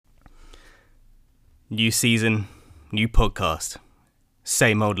New season, new podcast.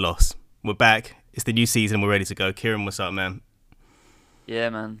 Same old loss. We're back. It's the new season. We're ready to go. Kieran, what's up, man? Yeah,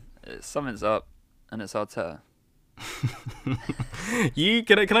 man. Something's up, and it's Arteta.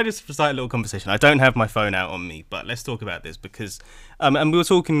 Can I just start a little conversation? I don't have my phone out on me, but let's talk about this because and we were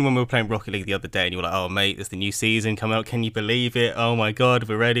talking when we were playing Rocket League the other day, and you were like, "Oh, mate, it's the new season coming out. Can you believe it? Oh my God,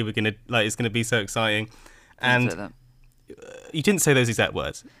 we're ready. We're gonna it's gonna be so exciting." And you didn't say those exact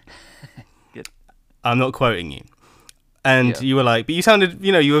words. Good. I'm not quoting you. And you were like, but you sounded,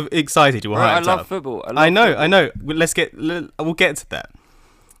 you were excited. You were hyped up. I love football. I know. We'll get to that.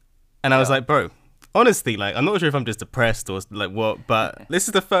 And I was like, bro, honestly, like, I'm not sure if I'm just depressed or like what, but this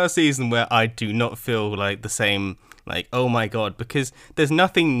is the first season where I do not feel like the same, like, oh my God, because there's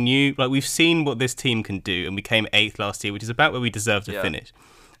nothing new. Like, we've seen what this team can do, and we came 8th last year, which is about where we deserve to finish.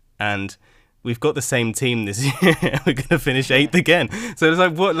 And we've got the same team this year. We're gonna finish 8th again. So it's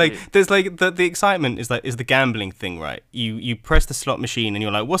like what, like there's like the excitement is the gambling thing, right? You press the slot machine and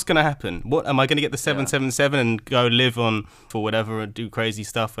you're like, what's gonna happen? What am I gonna get the 777 and go live on for whatever and do crazy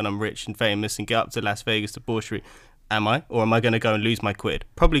stuff when I'm rich and famous and get up to Las Vegas to Ball Street? Am I, or am I gonna go and lose my quid?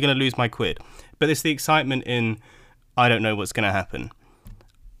 Probably gonna lose my quid. But it's the excitement in I don't know what's gonna happen.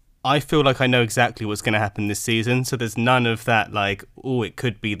 I feel like I know exactly what's going to happen this season, so there's none of that like, oh, it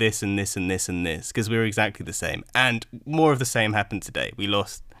could be this and this and this and this, because we were exactly the same. And more of the same happened today. We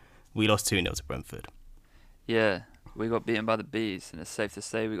lost 2-0 to Brentford. Yeah, we got beaten by the Bees, and it's safe to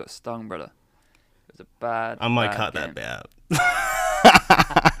say we got stung, brother. It was a bad I might bad cut game. that bit out.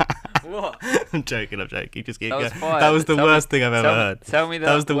 What? I'm joking. Just keep going. That was fine. That was the worst thing I've ever heard. Tell me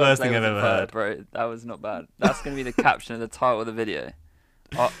that was the worst thing I've ever heard. Bro, that was not bad. That's going to be the caption of the title of the video.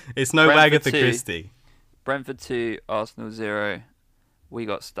 It's no Brentford Agatha 2, Christie. Brentford 2, Arsenal 0. We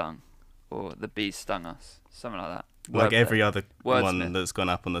got stung. Or the Bees stung us. Something like that. Like every other Wordsmith. one that's gone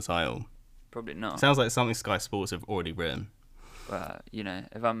up on the title. Probably not. Sounds like something Sky Sports have already written.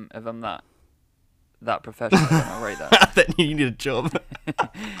 If I'm that professional, then I'll rate that. Then you need a job.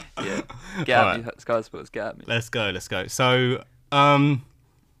 Yeah. Get at me, Sky Sports, get at me. Let's go. So,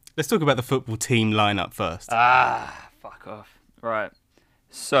 let's talk about the football team lineup first. Fuck off. Right.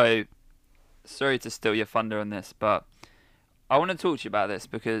 So, sorry to steal your thunder on this, but I want to talk to you about this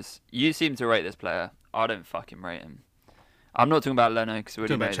because you seem to rate this player. I don't fucking rate him. I'm not talking about Leno because we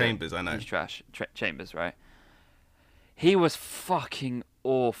already know about Chambers, I know. He's trash. Chambers, right? He was fucking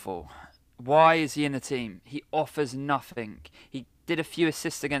awful. Why is he in the team? He offers nothing. He did a few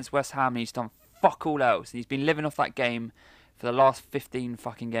assists against West Ham and he's done fuck all else. He's been living off that game for the last 15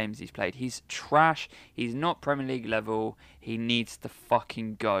 fucking games he's played. He's trash. He's not Premier League level. He needs to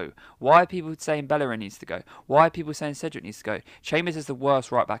fucking go. Why are people saying Bellerin needs to go? Why are people saying Cedric needs to go? Chambers is the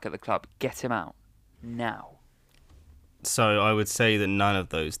worst right back at the club. Get him out. Now. So I would say that none of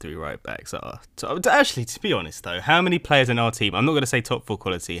those three right backs are. Actually, to be honest though, how many players in our team, I'm not going to say top 4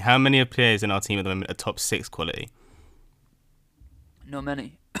 quality, how many players in our team at the moment are top 6 quality? Not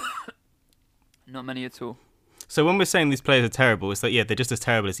many. Not many at all. So when we're saying these players are terrible, it's like, yeah, they're just as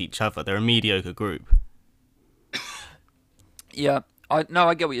terrible as each other. They're a mediocre group. Yeah, I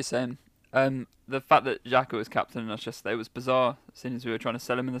get what you're saying. The fact that Xhaka was captain us yesterday was bizarre, since we were trying to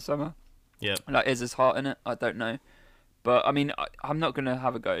sell him in the summer. Yeah. Like, is his heart in it? I don't know. But, I mean, I'm not going to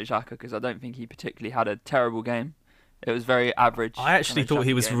have a go at Xhaka because I don't think he particularly had a terrible game. It was very average. I actually thought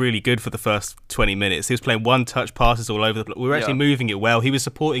he was really good for the first 20 minutes. He was playing one-touch passes all over the place. We were actually moving it well. He was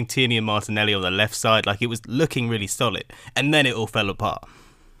supporting Tierney and Martinelli on the left side. Like, it was looking really solid. And then it all fell apart.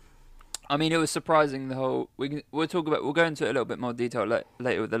 I mean, it was surprising, the whole... We'll go into it a little bit more detail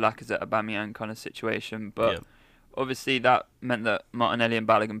later with the Lacazette Aubameyang kind of situation. But obviously that meant that Martinelli and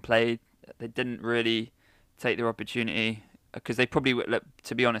Balogun played. They didn't really take their opportunity. Because they probably would,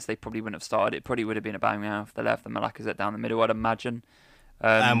 to be honest, they probably wouldn't have started. It probably would have been Aubameyang off the left and Lacazette down the middle, I'd imagine.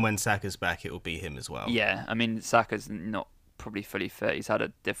 And when Saka's back, it will be him as well. Yeah, I mean, Saka's not probably fully fit. He's had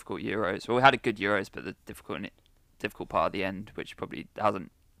a difficult Euros. Well, he had a good Euros, but the difficult part at the end, which probably hasn't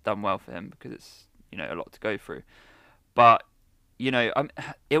done well for him because it's a lot to go through. But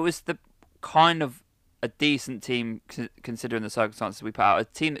it was the kind of a decent team considering the circumstances we put out. A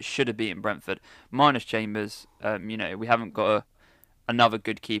team that should have beaten Brentford, minus Chambers. We haven't got another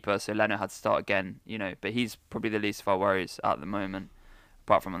good keeper, so Leno had to start again. But he's probably the least of our worries at the moment,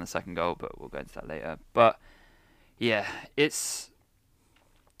 apart from on the second goal. But we'll go into that later. But yeah, that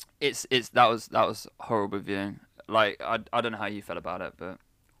was horrible viewing. Like I don't know how you felt about it, but.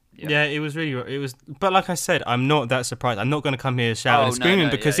 Yeah, it was. But like I said, I'm not that surprised. I'm not going to come here shouting and screaming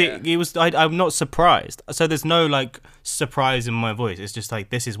because it was. I'm not surprised. So there's no like surprise in my voice. It's just like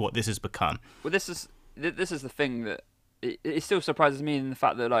this is what this has become. Well, this is the thing that it still surprises me in the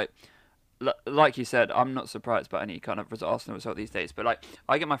fact that like like you said, I'm not surprised by any kind of Arsenal result these days. But like,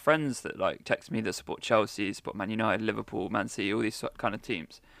 I get my friends that like text me that support Chelsea, support Man United, Liverpool, Man City, all these kind of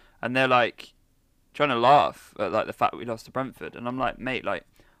teams, and they're like trying to laugh at like the fact that we lost to Brentford, and I'm like, mate, like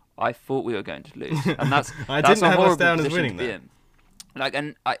I thought we were going to lose, and that's I that's didn't a have us horrible down as position winning to be that. in. Like,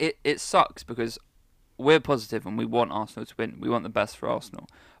 and it sucks because we're positive and we want Arsenal to win. We want the best for Arsenal.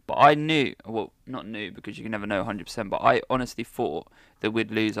 But I knew, well, not knew because you can never know 100%, but I honestly thought that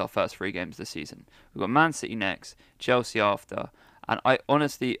we'd lose our first 3 games this season. We've got Man City next, Chelsea after, and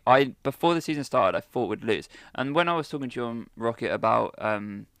before the season started, I thought we'd lose. And when I was talking to you on Rocket about,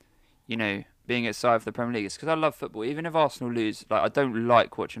 being excited for the Premier League, it's because I love football. Even if Arsenal lose, like I don't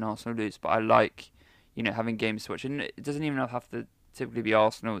like watching Arsenal lose, but I like, having games to watch. And it doesn't even have to typically be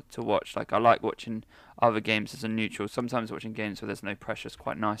Arsenal to watch. Like I like watching other games as a neutral. Sometimes watching games where there's no pressure is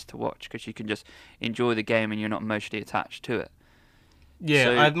quite nice to watch because you can just enjoy the game and you're not emotionally attached to it.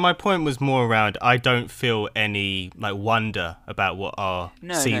 Yeah, my point was more around I don't feel any like wonder about what our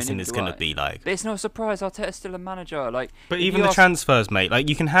season is going to be like. But it's not a surprise. Arteta's still a manager. But even the transfers, mate. Like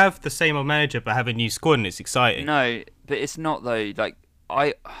you can have the same old manager but have a new squad and it's exciting. No, but it's not though. Like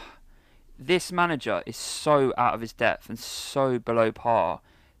this manager is so out of his depth and so below par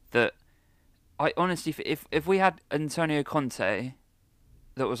that I honestly, if we had Antonio Conte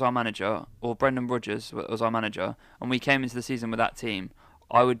that was our manager, or Brendan Rodgers that was our manager, and we came into the season with that team,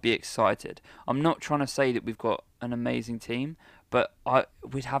 I would be excited. I'm not trying to say that we've got an amazing team, but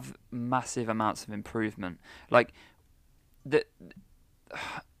we'd have massive amounts of improvement. Like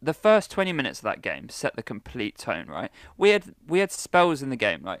the first 20 minutes of that game set the complete tone, right? We had spells in the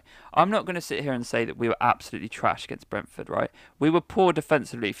game, right? I'm not going to sit here and say that we were absolutely trash against Brentford, right? We were poor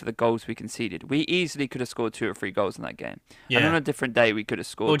defensively for the goals we conceded. We easily could have scored 2 or 3 goals in that game. Yeah. And on a different day, we could have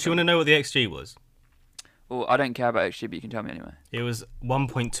scored. Well, do you want to know what the XG was? Well, I don't care about XG, but you can tell me anyway. It was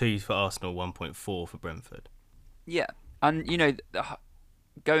 1.2 for Arsenal, 1.4 for Brentford. Yeah, and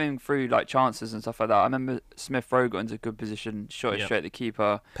going through like chances and stuff like that, I remember Smith Rowe got into a good position, shot it straight at the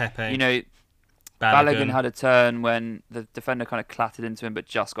keeper. Pepe. Balogun had a turn when the defender kind of clattered into him, but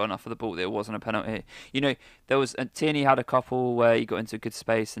just got enough of the ball that it wasn't a penalty. There was Tierney had a couple where he got into a good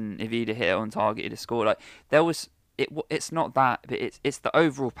space, and if he'd have hit it on target, he'd have scored. Like there was, it's not that, but it's the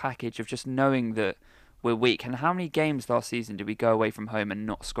overall package of just knowing that we're weak. And how many games last season did we go away from home and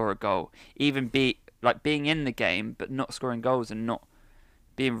not score a goal? Even being in the game but not scoring goals and not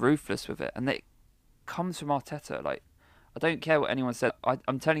being ruthless with it, and it comes from Arteta. Like, I don't care what anyone said.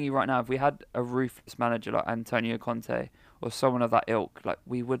 I'm telling you right now, if we had a ruthless manager like Antonio Conte or someone of that ilk, like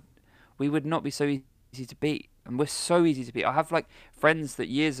we would not be so easy to beat. And we're so easy to beat. I have like friends that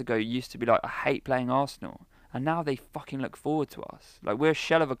years ago used to be like, I hate playing Arsenal, and now they fucking look forward to us. Like we're a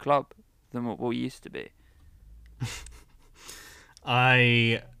shell of a club than what we used to be.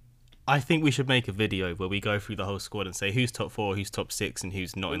 I think we should make a video where we go through the whole squad and say who's top 4, who's top 6, and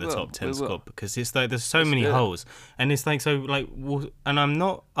who's not in the top 10 squad, because it's like there's so many holes, and it's like and I'm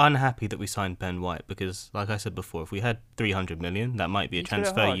not unhappy that we signed Ben White, because like I said before, if we had 300 million, that might be a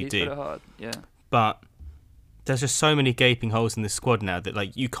transfer you do. Yeah. But there's just so many gaping holes in this squad now that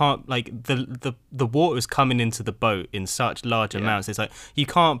like you can't, like the water's coming into the boat in such large amounts. It's like you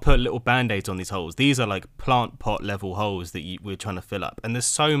can't put little band-aids on these holes. These are like plant pot level holes that we're trying to fill up, and there's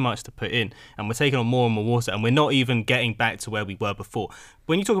so much to put in, and we're taking on more and more water, and we're not even getting back to where we were before.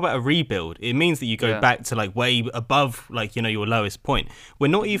 When you talk about a rebuild, it means that you go back to like way above like your lowest point. We're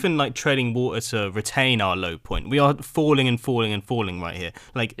not even like treading water to retain our low point. We are falling and falling and falling right here.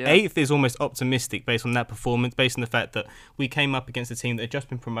 Like 8th is almost optimistic based on that performance, based on the fact that we came up against a team that had just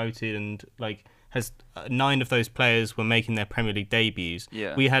been promoted and like has 9 of those players were making their Premier League debuts.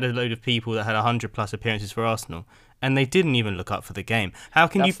 Yeah. We had a load of people that had 100+ appearances for Arsenal, and they didn't even look up for the game. How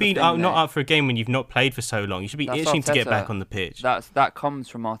can you be not up for a game when you've not played for so long? You should be itching to get back on the pitch. That comes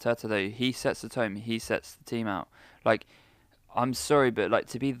from Arteta though. He sets the tone. He sets the team out. Like, I'm sorry, but like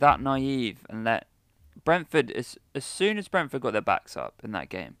to be that naive and let Brentford, as soon as Brentford got their backs up in that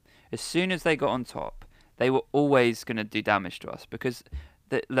game, as soon as they got on top, they were always going to do damage to us, because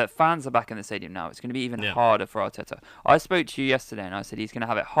the fans are back in the stadium now. It's going to be even harder for Arteta. I spoke to you yesterday and I said he's going to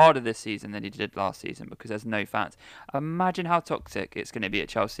have it harder this season than he did last season because there's no fans. Imagine how toxic it's going to be at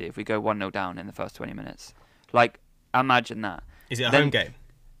Chelsea if we go 1-0 down in the first 20 minutes. Like, imagine that. Is it a home game?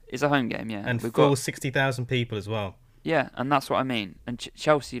 It's a home game, yeah. And we've got 60,000 people as well. Yeah, and that's what I mean. And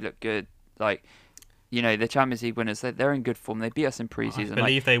Chelsea look good. Like, the Champions League winners, they're in good form. They beat us in pre-season. I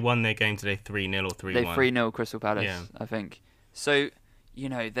believe they won their game today 3-0 or 3-1. They 3-0 Crystal Palace, I think. So,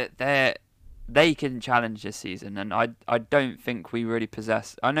 that they can challenge this season, and I don't think we really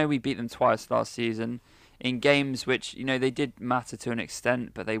possess. I know we beat them twice last season in games which, you know, they did matter to an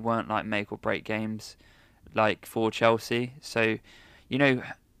extent, but they weren't like make or break games like for Chelsea. So, you know,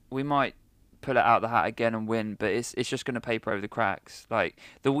 we might pull it out the hat again and win, but it's just going to paper over the cracks. Like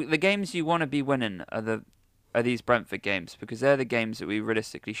the games you want to be winning are these Brentford games, because they're the games that we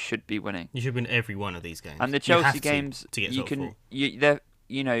realistically should be winning. You should win every one of these games. And the Chelsea games, to get they're,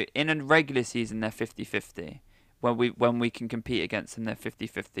 you know, in a regular season they're 50-50. When we can compete against them, they're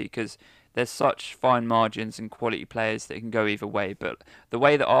 50-50, because there's such fine margins and quality players that can go either way. But the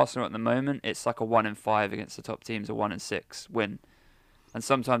way that Arsenal are at the moment, it's like a 1-5 against the top teams, a 1-6 win, and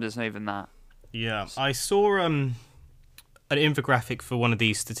sometimes it's not even that. Yeah, I saw an infographic for one of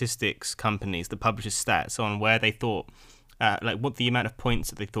these statistics companies that publishes stats on where they thought, like what the amount of points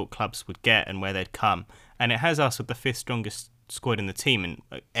that they thought clubs would get and where they'd come, and it has us with the 5th strongest squad in the team. And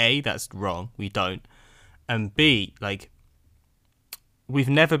like, A, that's wrong. We don't. And B, like, we've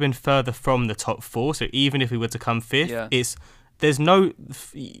never been further from the top 4. So even if we were to come 5th,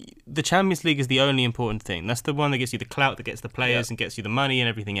 the Champions League is the only important thing. That's the one that gets you the clout, that gets the players and gets you the money and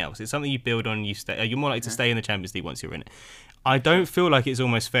everything else. It's something you build on. You're more likely to stay in the Champions League once you're in it. I don't feel like it's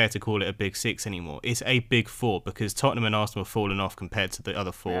almost fair to call it a big 6 anymore. It's a big 4, because Tottenham and Arsenal have fallen off compared to the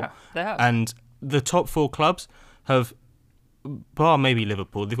other 4. Yeah, they have. And the top 4 clubs have, bar maybe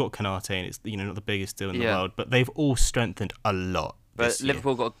Liverpool, they've got Kanate, and it's, you know, not the biggest deal in the world, but they've all strengthened a lot. But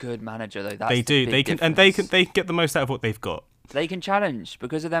Liverpool got a good manager though. That's they do. They can, and they can get the most out of what they've got. They can challenge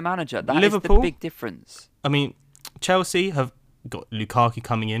because of their manager. That Liverpool, is the big difference. I mean, Chelsea have got Lukaku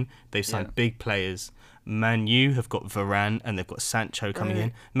coming in. They've signed big players. Man U have got Varane and they've got Sancho coming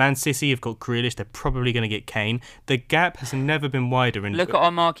in. Man City have got Grealish. They're probably going to get Kane. The gap has never been wider. Look at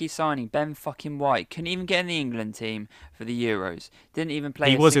our marquee signing, Ben fucking White. Couldn't even get in the England team for the Euros. Didn't even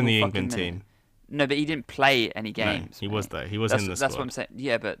play. He was in the England team. No, but he didn't play any games. No, he was there. He was in the squad. That's what I'm saying.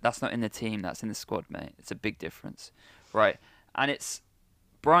 Yeah, but that's not in the team. That's in the squad, mate. It's a big difference, right? And it's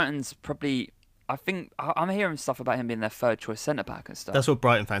Brighton's probably. I think I'm hearing stuff about him being their 3rd choice centre back and stuff. That's what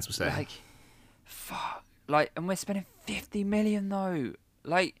Brighton fans were saying. Like, fuck. Like, and we're spending 50 million though.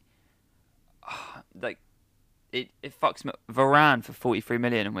 Like, it fucks me. Varane for 43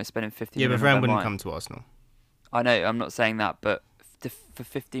 million, and we're spending 50 million. Yeah, but Varane wouldn't come to Arsenal. I know. I'm not saying that, but for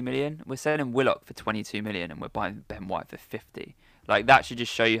 50 million, we're selling Willock for 22 million, and we're buying Ben White for 50. Like, that should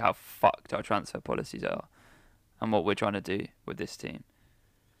just show you how fucked our transfer policies are, and what we're trying to do with this team.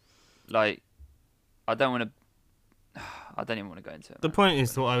 Like, I don't even want to go into it. The point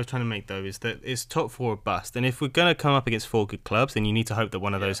is, what I was trying to make though, is that it's top 4 or bust, and if we're gonna come up against 4 good clubs, then you need to hope that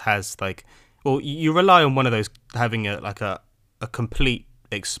one of those has you rely on one of those having a complete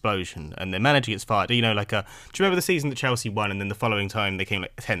explosion, and their manager gets fired. You know, do you remember the season that Chelsea won, and then the following time they came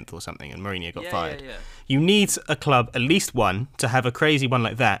like 10th or something, and Mourinho got fired? Yeah. You need a club, at least one, to have a crazy one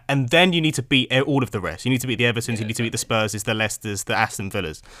like that, and then you need to beat all of the rest. You need to beat the Evertons, you need to beat the Spurs, the Leicesters, the Aston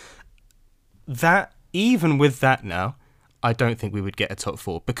Villas. Even with that now, I don't think we would get a top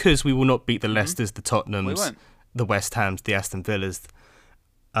 4, because we will not beat the Leicesters, the Tottenhams, the West Hams, the Aston Villas.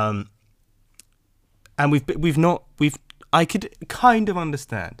 And I could kind of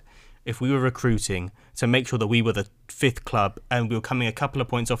understand if we were recruiting to make sure that we were the 5th club and we were coming a couple of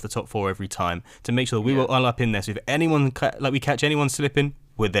points off the top 4 every time, to make sure that we were all up in there. So if we catch anyone slipping,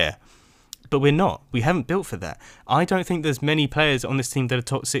 we're there. But we're not. We haven't built for that. I don't think there's many players on this team that are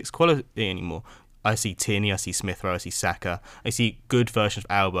top 6 quality anymore. I see Tierney, I see Smith Rowe, I see Saka, I see good versions of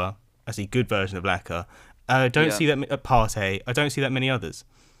Alba, I see good version of Laka. I don't see that Partey. I don't see that many others.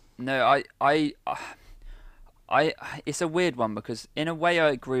 No, I it's a weird one, because in a way I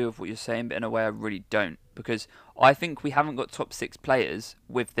agree with what you're saying, but in a way I really don't, because I think we haven't got top 6 players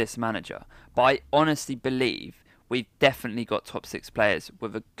with this manager. But I honestly believe we've definitely got top 6 players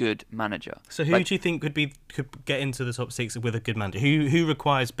with a good manager. So who do you think could get into the top 6 with a good manager? Who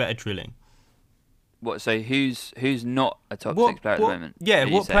requires better drilling? What? So who's not a top 6 player at the moment? Yeah,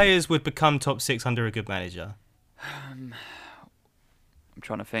 what players would become top 6 under a good manager? I'm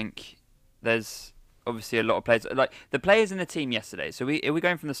trying to think. There's obviously a lot of players, like the players in the team yesterday. So we're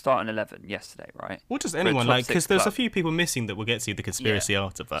going from the starting 11 yesterday, right? Or just anyone, because there's a few people missing that we'll get to the conspiracy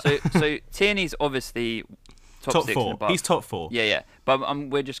after. But so Tierney's obviously top 6 4. and above. He's top 4. Yeah. But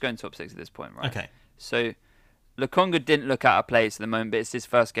we're just going top 6 at this point, right? Okay. So Lokonga didn't look out of place at the moment, but it's his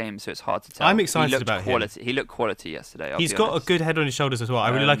first game, so it's hard to tell. I'm excited about him. He looked quality yesterday. He's got a good head on his shoulders as well. I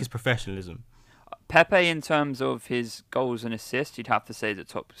really like his professionalism. Pepe, in terms of his goals and assists, you'd have to say is a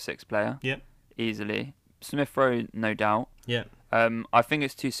top 6 player. Yep. Easily. Smith Rowe, no doubt. Yeah. I think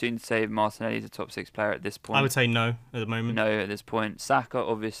it's too soon to say Martinelli's a top 6 player at this point. I would say no at the moment. No, at this point. Saka,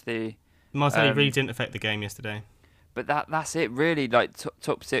 obviously. Martinelli really didn't affect the game yesterday. But that's it really, like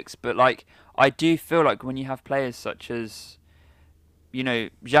top six. But like I do feel like when you have players such as, you know,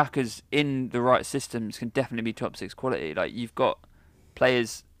 Xhaka's in the right systems can definitely be top six quality. Like you've got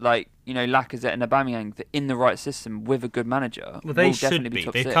players like, you know, Lacazette and Aubameyang that in the right system with a good manager Well, they will should definitely be.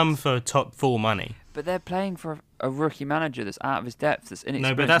 top They six. come for top 4 money. But they're playing for a rookie manager that's out of his depth, that's inexperienced.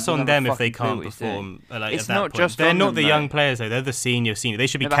 No, but that's and on doesn't have them a if they fucking clue can't what he's doing. perform. Like, It's at that not point. just They're on not them, the though. young players though. They're the senior. They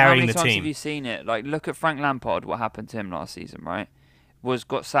should be No, but carrying the how many times team. have you seen it? Like, look at Frank Lampard. What happened to him last season? Right,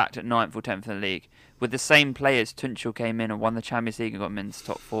 got sacked at 9th or 10th in the league with the same players. Tuchel came in and won the Champions League and got him into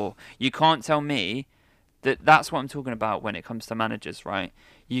top 4. You can't tell me that's what I'm talking about when it comes to managers, right?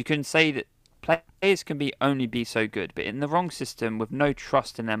 You can say that players can only be so good, but in the wrong system with no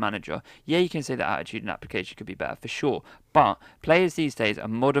trust in their manager, yeah, you can say that attitude and application could be better for sure. But players these days, are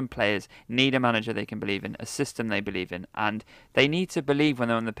modern players, need a manager they can believe in, a system they believe in, and they need to believe when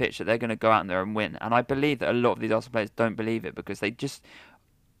they're on the pitch that they're going to go out there and win. And I believe that a lot of these Arsenal players don't believe it because they just...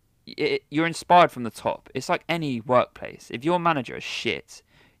 you're inspired from the top. It's like any workplace. If your manager is shit,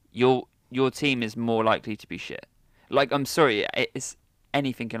 your team is more likely to be shit. Like, I'm sorry, it's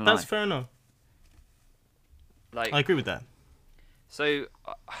anything in life. That's fair enough. Like, I agree with that. So,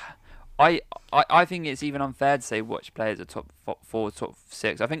 I think it's even unfair to say which players are top 4, top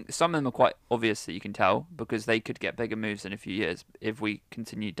 6. I think some of them are quite obvious that you can tell because they could get bigger moves in a few years if we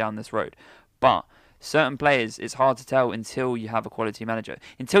continue down this road. But certain players, it's hard to tell until you have a quality manager.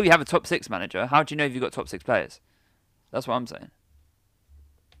 Until you have a top 6 manager, how do you know if you've got top 6 players? That's what I'm saying.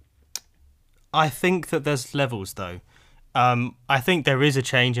 I think that there's levels though. I think there is a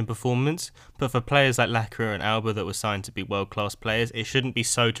change in performance, but for players like Lacazette and Alba that were signed to be world-class players, it shouldn't be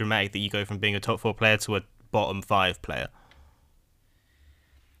so dramatic that you go from being a top 4 player to a bottom 5 player.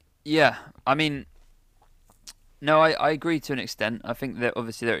 Yeah, I mean, no, I agree to an extent. I think that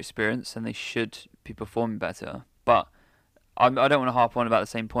obviously they're experienced and they should be performing better. But I don't want to harp on about the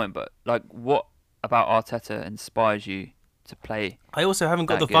same point, but like, what about Arteta inspires you to play? I also haven't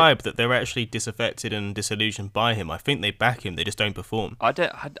got the good? vibe that they're actually disaffected and disillusioned by him. I think they back him, they just don't perform. I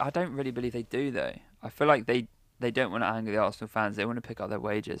don't really believe they do though. I feel like they don't want to anger the Arsenal fans. They want to pick up their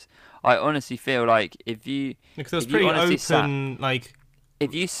wages. I honestly feel like if you Because it was pretty open,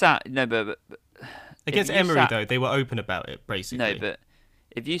 if you sat no, but against Emery though, they were open about it basically. No, but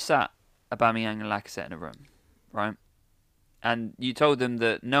if you sat Aubameyang and Lacazette in a room, right, and you told them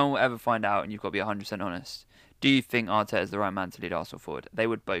that no one will ever find out, and you've got to be 100% honest. Do you think Arteta is the right man to lead Arsenal forward? They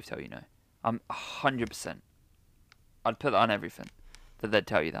would both tell you no. I'm 100%. I'd put that on everything. That they'd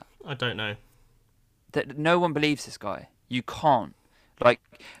tell you that. I don't know. That no one believes this guy. You can't. Like,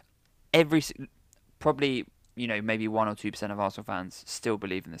 probably, you know, maybe 1 or 2% of Arsenal fans still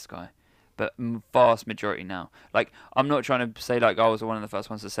believe in this guy. But vast majority now. Like, I'm not trying to say, like, I was one of the first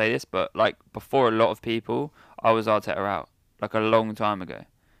ones to say this, but, like, before a lot of people, I was Arteta out. Like, a long time ago.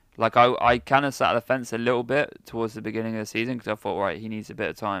 Like, I kind of sat on the fence a little bit towards the beginning of the season because I thought, right, he needs a bit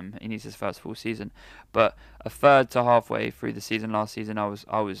of time. He needs his first full season. But a third to halfway through the season last season, I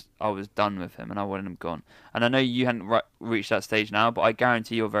was done with him and I wanted him gone. And I know you hadn't reached that stage now, but I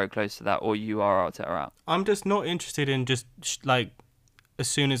guarantee you're very close to that, or you are Arteta out. I'm just not interested in just like as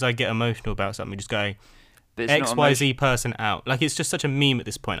soon as I get emotional about something, just going XYZ person out. Like, it's just such a meme at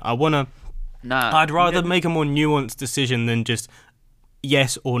this point. I'd rather make a more nuanced decision than just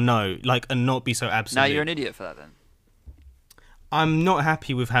yes or no, like, and not be so absolute. Now you're an idiot for that then. I'm not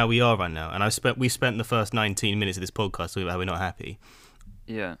happy with how we are right now, and we spent the first 19 minutes of this podcast talking about how we're not happy.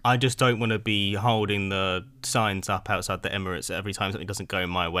 Yeah. I just don't want to be holding the signs up outside the Emirates every time something doesn't go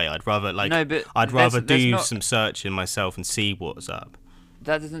my way. I'd rather do some searching myself and see what's up.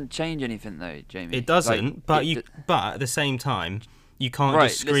 That doesn't change anything though, Jamie. It doesn't, but at the same time, you can't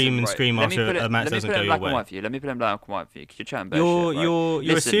just scream after a match doesn't go your way. Let me put it in black and white for you, because you're chatting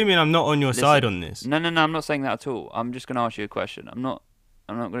You're assuming I'm not on your side on this. No, I'm not saying that at all. I'm just going to ask you a question. I'm not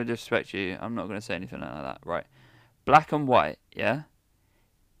going to disrespect you. I'm not going to say anything like that. Right? Black and white, yeah?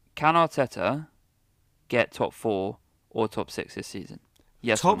 Can Arteta get top 4 or top 6 this season?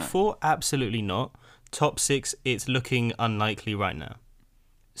 Yes or no? Top 4? Absolutely not. Top 6, it's looking unlikely right now.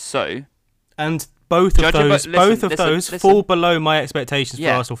 So... And both of those fall below my expectations for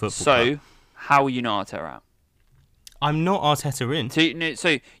Arsenal Football Club. So, how are you not Arteta out? I'm not Arteta in.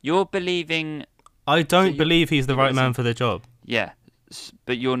 So you're believing... I don't believe he's the right man for the job. Yeah,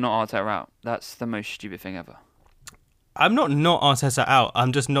 but you're not Arteta out. That's the most stupid thing ever. I'm not Arteta out.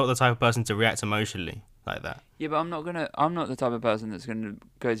 I'm just not the type of person to react emotionally like that. Yeah, but I'm not the type of person that's gonna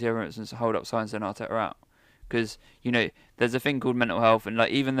go to Emirates and hold up signs saying Arteta out. Because, you know, there's a thing called mental health, and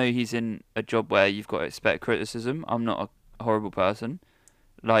like, even though he's in a job where you've got to expect criticism, I'm not a horrible person.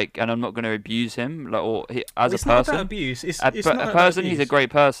 Like, and I'm not going to abuse him, like, or as It's a not person. about abuse. It's A not about person, he's a abuse. great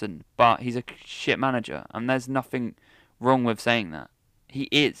person, but he's a shit manager, and there's nothing wrong with saying that. He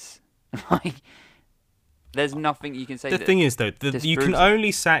is. Like, there's nothing you can say. The that thing is, though, you can disproves it.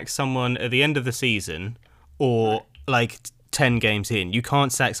 only sack someone at the end of the season or like 10 games in. You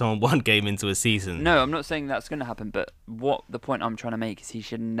can't sack someone 1 game into a season. No, I'm not saying that's going to happen, but what the point I'm trying to make is he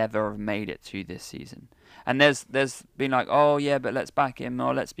should never have made it to this season. And there's been like, oh yeah, but let's back him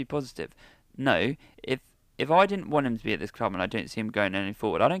or let's be positive. No, if I didn't want him to be at this club and I don't see him going any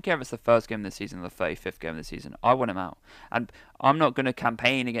forward, I don't care if it's the first game of the season or the 35th game of the season. I want him out, and I'm not going to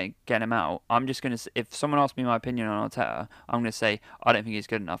campaign against get him out. I'm just going to, if someone asks me my opinion on Arteta, I'm going to say I don't think he's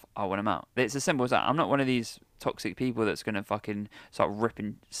good enough. I want him out. It's as simple as that. I'm not one of these toxic people that's going to fucking start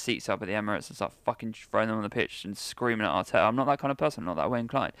ripping seats up at the Emirates and start fucking throwing them on the pitch and screaming at Arteta. I'm not that kind of person. I'm not that way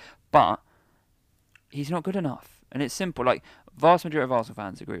inclined. But he's not good enough, and it's simple. Like, vast majority of Arsenal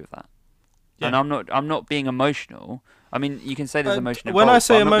fans agree with that. Yeah. And I'm not being emotional. I mean, you can say there's emotion When involved, I but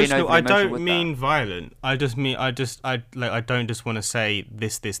say I'm not being emotional, overly I don't with mean that. violent. I don't just want to say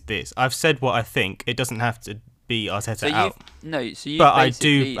this. I've said what I think. It doesn't have to be Arteta So out. you But I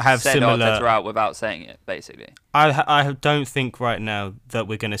do have said similar- Arteta out without saying it, basically. I don't think right now that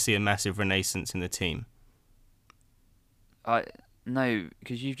we're going to see a massive renaissance in the team. No,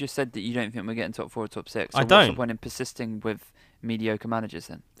 because you've just said that you don't think we're getting top 4 or top 6. So I what's the don't. point in persisting with mediocre managers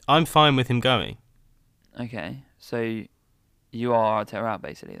then? I'm fine with him going. Okay, so you are Arteta out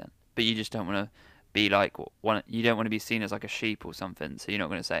basically then, but you just don't want to be like you don't want to be seen as like a sheep or something. So you're not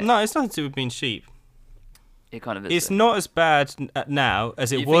going to say it. No, it's nothing to do with being sheep. It kind of is. It's though. not as bad now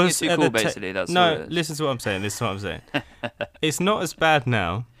as it You think was it's too at cool, the basically, that's all no, it is. listen to what I'm saying. This is what I'm saying. It's not as bad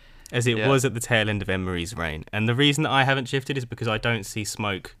now as it Yeah. was at the tail end of Emery's reign. And the reason that I haven't shifted is because I don't see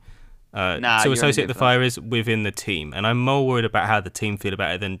smoke Nah, to you're associate only the different. fire is within the team. And I'm more worried about how the team feel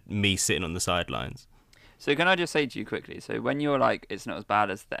about it than me sitting on the sidelines. So can I just say to you quickly, so when you're like, it's not as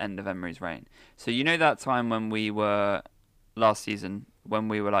bad as the end of Emery's reign. So you know that time when we were, last season, when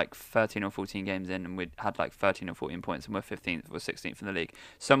we were like 13 or 14 games in and we'd had like 13 or 14 points and we're 15th or 16th in the league.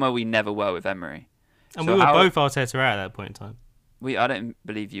 Somewhere we never were with Emery. And So we were how- both Arteta out at that point in time. I don't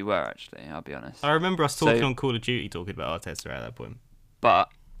believe you were actually, I'll be honest. I remember us talking So- on Call of Duty talking about Arteta at that point.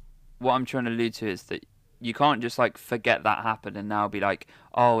 But what I'm trying to allude to is that you can't just like forget that happened and now be like,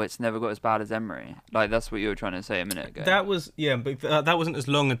 oh, it's never got as bad as Emery. Like that's what you were trying to say a minute ago. That was but that wasn't as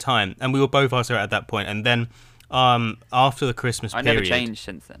long a time, and we were both Arteta at that point. And then after the Christmas I period, never changed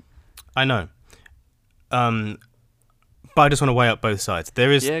since then. I know. But I just want to weigh up both sides.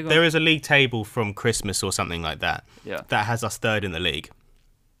 There is Yeah, go on. there is a league table from Christmas or something like that Yeah. that has us third in the league,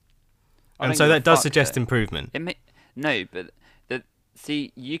 I and don't so give a that does fuck, suggest though. improvement. No, but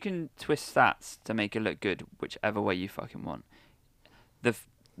see, you can twist stats to make it look good whichever way you fucking want.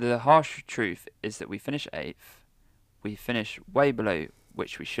 The harsh truth is that we finish 8th. We finish way below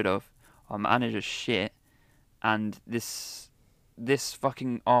which we should have. Our manager's shit, and this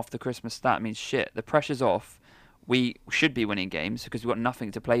fucking after Christmas stat means shit. The pressure's off. We should be winning games because we've got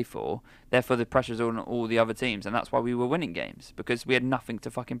nothing to play for. Therefore, the pressure's on all the other teams, and that's why we were winning games, because we had nothing to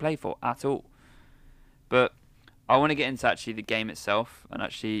fucking play for at all. But I want to get into actually the game itself, and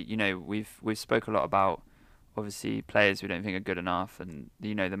actually, you know, we've spoke a lot about obviously players we don't think are good enough, and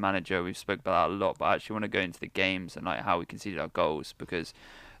you know the manager. We've spoke about that a lot, but I actually want to go into the games and like how we conceded our goals, because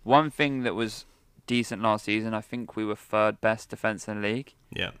one thing that was decent last season, I think we were 3rd best defence in the league.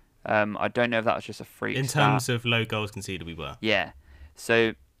 Yeah, I don't know if that was just a freak in stat. terms of low goals conceded, we were. Yeah.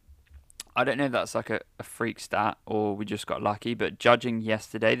 So I don't know if that's like a freak stat or we just got lucky, but judging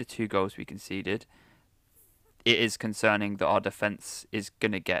yesterday, the 2 goals we conceded, it is concerning that our defence is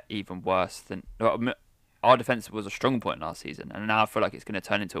going to get even worse than... Our defence was a strong point last season, and now I feel like it's going to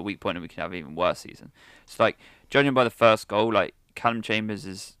turn into a weak point and we can have an even worse season. So, like, judging by the first goal, like, Callum Chambers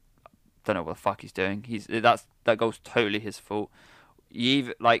is... don't know what the fuck he's doing. That goal's totally his fault.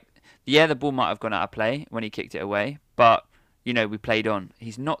 The ball might have gone out of play when he kicked it away, but you know we played on.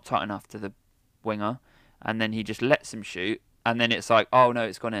 He's not tight enough to the winger, and then he just lets him shoot, and then it's like, oh no,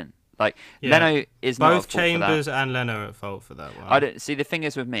 it's gone in. Like Yeah. Leno is not Both at fault for that. Chambers and Leno are at fault for that one. I don't see. The thing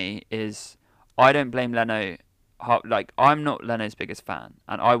is with me is I don't blame Leno. Like I'm not Leno's biggest fan,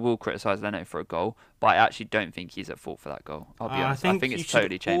 and I will criticise Leno for a goal, but I actually don't think he's at fault for that goal. I'll be honest. I think you it's should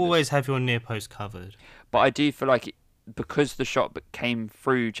totally Chambers. always have your near post covered. But I do feel like because the shot came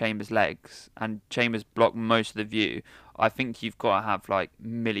through Chambers' legs and Chambers blocked most of the view, I think you've got to have like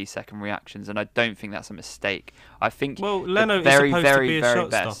millisecond reactions, and I don't think that's a mistake. I think Leno the very, is supposed very, to be a very shot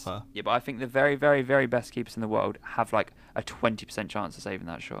best. stopper. Yeah, but I think the very, very, very best keepers in the world have like a 20% chance of saving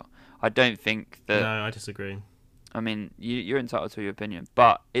that shot. I don't think that. No, I disagree. I mean, you're entitled to your opinion,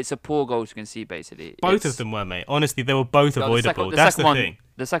 but it's a poor goal to concede. Basically, Both of them were, mate. Honestly, they were both avoidable. That's the thing.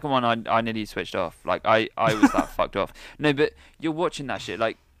 The second one, I nearly switched off. Like I was that fucked off. No, but you're watching that shit.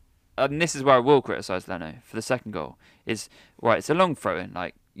 Like, and this is where I will criticise Leno for the second goal. Is right. It's a long throw in.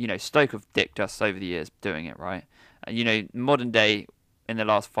 Like, you know, Stoke have dicked us over the years doing it, right? You know, modern day in the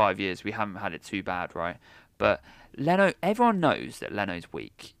last 5 years, we haven't had it too bad, right? But Leno, everyone knows that Leno's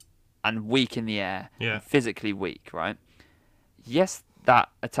weak. And weak in the air, and physically weak, right? Yes, that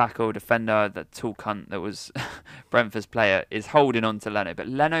attacker or defender, that tall cunt that was Brentford's player, is holding on to Leno, but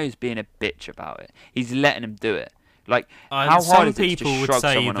Leno's being a bitch about it. He's letting him do it. Like, how hard is it to just shrug someone off?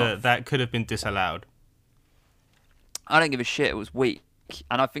 Some people would say that could have been disallowed. I don't give a shit. It was weak.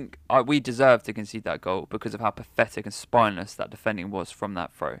 And I think we deserved to concede that goal because of how pathetic and spineless that defending was from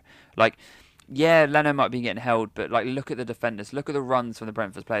that throw. Like, yeah, Leno might be getting held, but like, look at the defenders. Look at the runs from the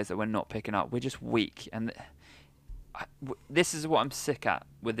Brentford players that we're not picking up. We're just weak, and this is what I'm sick at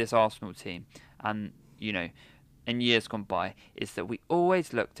with this Arsenal team. And you know, in years gone by, is that we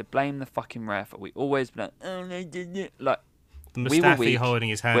always look to blame the fucking ref. Or we always be like, oh, they did it. Like, the Mustafi holding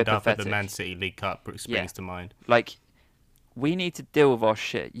his hand up at the Man City League Cup springs to mind. Like, we need to deal with our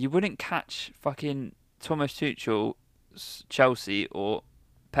shit. You wouldn't catch fucking Thomas Tuchel's Chelsea or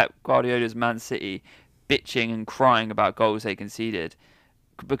Pep Guardiola's Man City bitching and crying about goals they conceded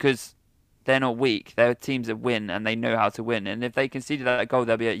because they're not weak. They're teams that win and they know how to win. And if they conceded that goal,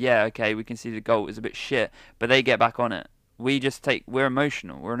 they'll be like, yeah, okay, we conceded a goal. It was a bit shit, but they get back on it. We're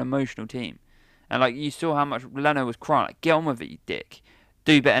emotional. We're an emotional team. And like, you saw how much Leno was crying. Like, get on with it, you dick.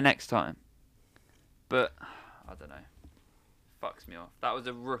 Do better next time. But I don't know. Fucks me off. That was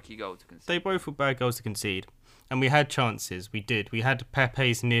a rookie goal to concede. They both were bad goals to concede. And we had chances. We did. We had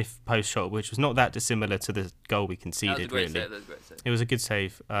Pepe's Nif post shot, which was not that dissimilar to the goal we conceded. That was a great save. It was a good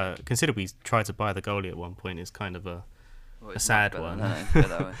save. Consider we tried to buy the goalie at one point. It's kind of a sad one.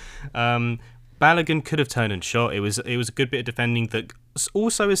 Balogun could have turned and shot. It was a good bit of defending that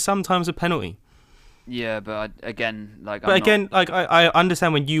also is sometimes a penalty. Yeah, but I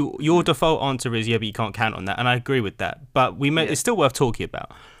understand when your default answer is but you can't count on that, and I agree with that. But it's still worth talking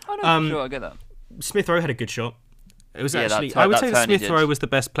about. I know, for sure, I get that. Smith Rowe had a good shot. It was I would say that Smith Rowe was the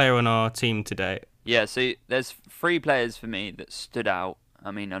best player on our team today. Yeah, so there's 3 players for me that stood out.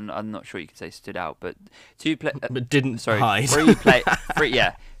 I mean, I'm not sure you could say stood out, but but didn't hide.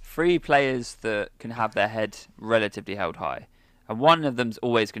 3 players that can have their head relatively held high, and one of them's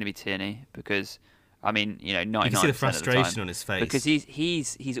always going to be Tierney because, I mean, you know, 99% you can see the frustration of the time, on his face because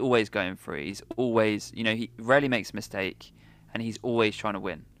he's always going for it. He's always, you know, he rarely makes a mistake, and he's always trying to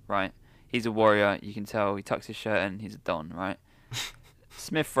win, right? He's a warrior, you can tell. He tucks his shirt in, he's a don, right?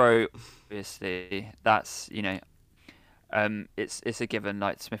 Smith Rowe, obviously, that's, you know, it's a given.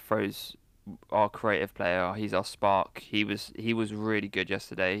 Like, Smith Rowe's our creative player. He's our spark. He was really good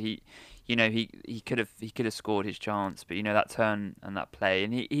yesterday. He could have scored his chance, but you know, that turn and that play,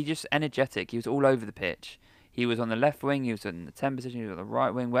 and he just energetic. He was all over the pitch. He was on the left wing. He was in the 10 position. He was on the right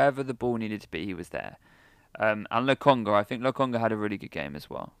wing. Wherever the ball needed to be, he was there. And Lokonga, I think Lokonga had a really good game as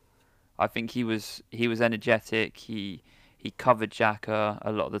well. I think he was energetic. He covered Xhaka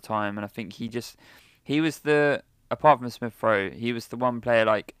a lot of the time, and I think he was the, apart from Smith Rowe, he was the one player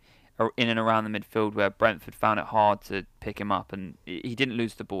like in and around the midfield where Brentford found it hard to pick him up, and he didn't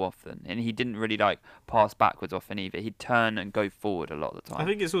lose the ball often, and he didn't really like pass backwards often either. He'd turn and go forward a lot of the time. I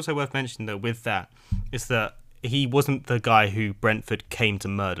think it's also worth mentioning though with that is that he wasn't the guy who Brentford came to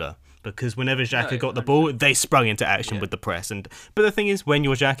murder. Because whenever Xhaka got the ball, they sprung into action with the press. But the thing is, when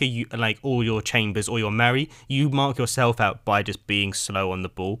you're Xhaka, you like all your Chambers or your Mary, you mark yourself out by just being slow on the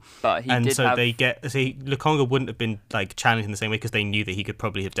ball. But Lokonga wouldn't have been like challenged in the same way because they knew that he could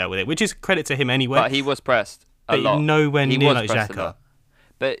probably have dealt with it, which is credit to him anyway. But he was pressed a lot. Nowhere near like Xhaka.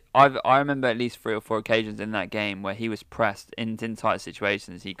 But I remember at least 3 or 4 occasions in that game where he was pressed in tight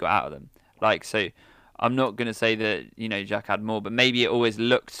situations. He got out of them. Like, so I'm not going to say that, you know, Xhaka had more, but maybe it always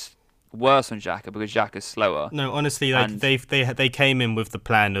looked worse on Xhaka because Xhaka's slower. No, honestly, like they came in with the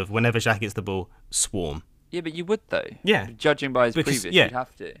plan of whenever Xhaka gets the ball, swarm. Yeah, but you would though. Yeah, judging by his previous, you'd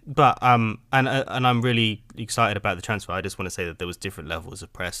have to. But and I'm really excited about the transfer. I just want to say that there was different levels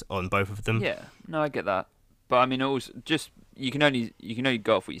of press on both of them. Yeah, no, I get that. But I mean, also just you can only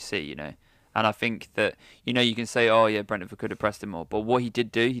go off what you see, you know. And I think that, you know, you can say, oh yeah, Brentford could have pressed him more, but what he did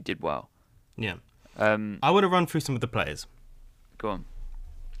do, he did well. Yeah. I want to run through some of the players. Go on.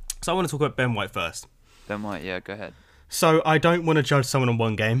 So I want to talk about Ben White first. Ben White, yeah, go ahead. So I don't want to judge someone on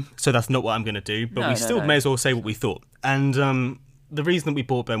one game, so that's not what I'm going to do. But we still may as well say what we thought. And the reason that we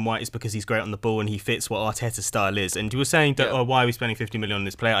bought Ben White is because he's great on the ball and he fits what Arteta's style is. And you were saying that, why are we spending 50 million on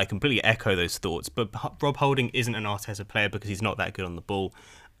this player? I completely echo those thoughts. But Rob Holding isn't an Arteta player because he's not that good on the ball.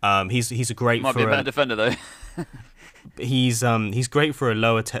 He's a great might be a better defender though. He's great for a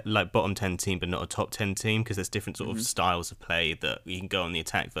lower bottom 10 team, but not a top 10 team, because there's different sort of styles of play that you can go on the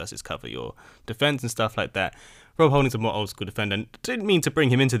attack versus cover your defense and stuff like that. Rob Holding's a more old school defender, and didn't mean to bring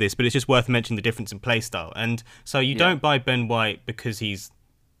him into this, but it's just worth mentioning the difference in play style. And so you don't buy Ben White because he's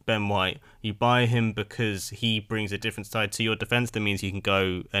Ben White. You buy him because he brings a different side to your defense. That means you can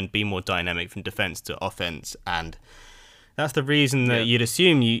go and be more dynamic from defense to offense, and that's the reason that you'd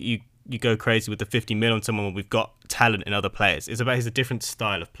assume you go crazy with the 50 mil on someone when we've got talent in other players. He's a different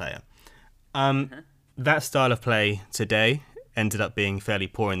style of player. That style of play today ended up being fairly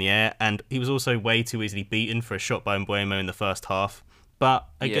poor in the air, and he was also way too easily beaten for a shot by Mbeumo in the first half. But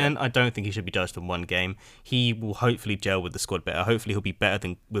again, I don't think he should be judged on one game. He will hopefully gel with the squad better. Hopefully he'll be better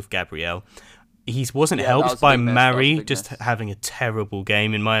than with Gabriel. He wasn't helped by Mari just having a terrible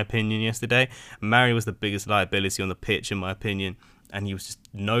game, in my opinion, yesterday. Mari was the biggest liability on the pitch, in my opinion, and he was just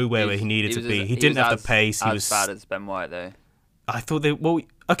nowhere where he needed to be. He didn't have the pace. He was bad as Ben White, though. I thought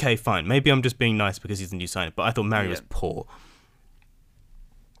okay, fine. Maybe I'm just being nice because he's a new signing, but I thought Mari was poor.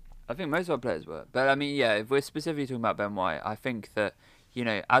 I think most of our players were. But, I mean, if we're specifically talking about Ben White, I think that,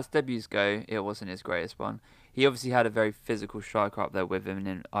 as debuts go, it wasn't his greatest one. He obviously had a very physical striker up there with him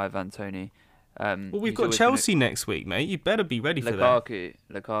in Ivan Toney. We've got Chelsea next week, mate. You better be ready for that.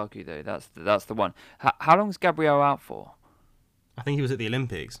 Lukaku, though, that's the one. How long's Gabriel out for? I think he was at the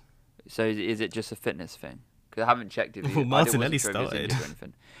Olympics. So is it just a fitness thing? Because I haven't checked it. Well, Martinelli started.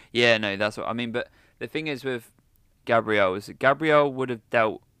 Yeah, no, that's what I mean. But the thing is with Gabriel is that Gabriel would have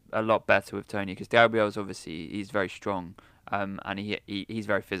dealt a lot better with Toney, because Gabriel's obviously he's very strong, and he's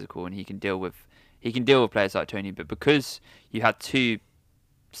very physical, and he can deal with players like Toney. But because you had two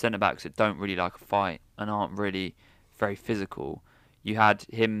centre backs that don't really like a fight and aren't really very physical, you had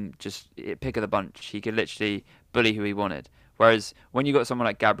him just pick of the bunch. He could literally bully who he wanted. Whereas when you got someone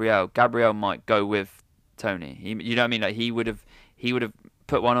like Gabriel might go with Toney. You know what I mean? Like he would have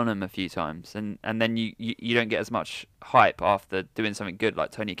put one on him a few times, and then you don't get as much hype after doing something good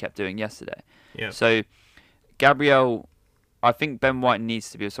like Toney kept doing yesterday. Yeah. So Gabriel, I think Ben White needs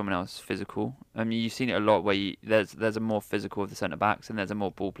to be with someone else physical. I mean, you've seen it a lot where there's a more physical of the centre backs and there's a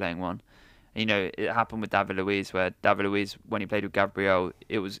more ball playing one. It happened with David Luiz, where David Luiz, when he played with Gabriel,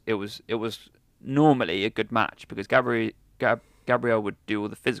 it was normally a good match because Gabriel would do all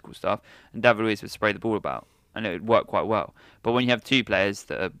the physical stuff and David Luiz would spray the ball about, and it would work quite well. But when you have two players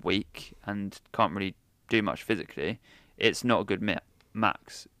that are weak and can't really do much physically, it's not a good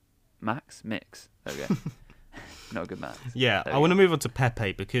mix. There we go. Not a good match. Yeah, I want to move on to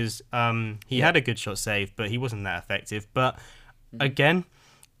Pepe because he had a good shot save, but he wasn't that effective. But again,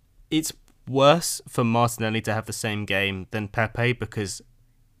 it's worse for Martinelli to have the same game than Pepe because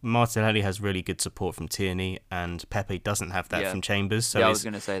Martinelli has really good support from Tierney and Pepe doesn't have that from Chambers. So I was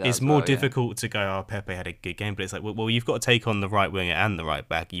going to say that it's more difficult to go, Pepe had a good game, but it's like, well, you've got to take on the right winger and the right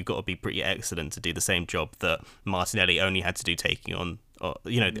back. You've got to be pretty excellent to do the same job that Martinelli only had to do taking on,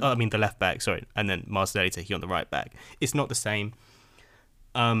 the left back, sorry, and then Martinelli taking on the right back. It's not the same.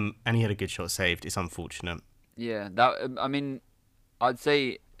 And he had a good shot saved. It's unfortunate. Yeah, I'd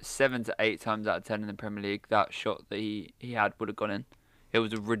say 7 to 8 times out of 10 in the Premier League, that shot that he had would have gone in. It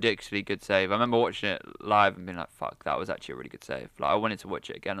was a ridiculously good save. I remember watching it live and being like, fuck, that was actually a really good save. Like, I wanted to watch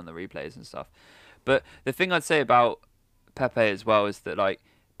it again on the replays and stuff. But the thing I'd say about Pepe as well is that, like,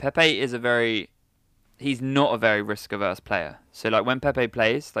 Pepe is he's not a very risk-averse player. So, like, when Pepe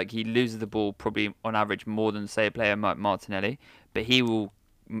plays, like, he loses the ball probably on average more than, say, a player like Martinelli. But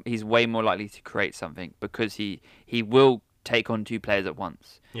he's way more likely to create something because he will take on two players at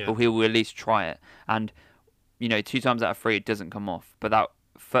once. Yeah. Or he will at least try it. And 2 times out of 3 it doesn't come off, but that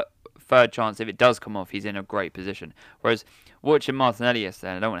third chance, if it does come off, he's in a great position. Whereas watching Martinelli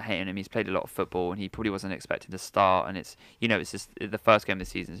yesterday, and I don't want to hate on him, he's played a lot of football and he probably wasn't expecting to start, and it's just the first game of the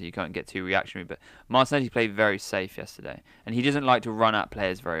season, so you can't get too reactionary. But Martinelli played very safe yesterday, and he doesn't like to run at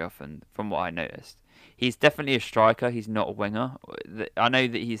players very often, from what I noticed. He's definitely a striker. He's not a winger. I know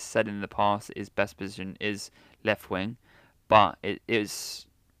that he's said in the past that his best position is left wing, but it is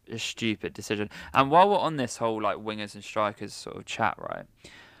a stupid decision. And while we're on this whole like wingers and strikers sort of chat, right,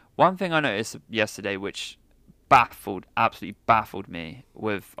 one thing I noticed yesterday which absolutely baffled me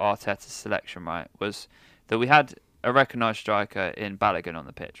with Arteta's selection, right, was that we had a recognised striker in Balogun on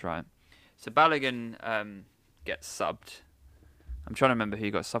the pitch, right? So Balogun gets subbed. I'm trying to remember who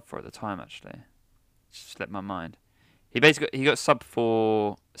he got subbed for at the time, actually. Just slipped my mind. He got subbed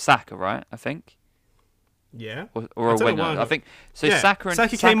for Saka, right, I think? Yeah. or I a don't know winger. why I think so. Yeah,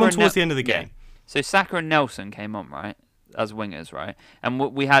 Saka came on towards the end of the Yeah. game. So Saka and Nelson came on, right, as wingers, right, and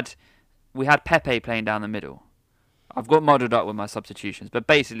we had Pepe playing down the middle. I've got muddled up with my substitutions, but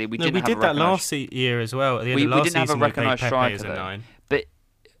basically we didn't have did a that recognised... last year as well. At the end of we last didn't have a season, we played recognised Pepe striker as a though. 9. But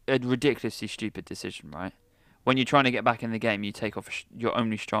a ridiculously stupid decision, right? When you're trying to get back in the game, you take off your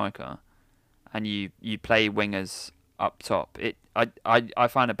only striker, and you play wingers up top. I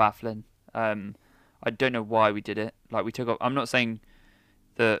find it baffling. I don't know why we did it. Like we took off. I'm not saying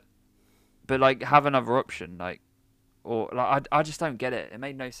that, but like have another option. I just don't get it. It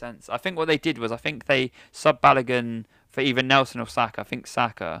made no sense. I think what they did was they sub Balogun for either Nelson or Saka. I think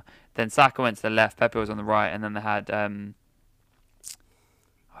Saka. Then Saka went to the left. Pepe was on the right, and then they had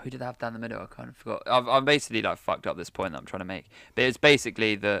who did they have down the middle? I kind of forgot. I've basically like fucked up this point that I'm trying to make. But it's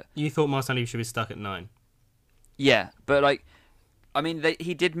basically that You thought Martinelli should be stuck at 9. yeah, but like I mean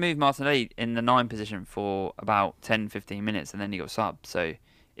he did move Martinelli in the 9 position for about 10-15 minutes, and then he got subbed. So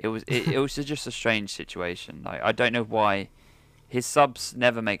it was just a strange situation. Like I don't know why his subs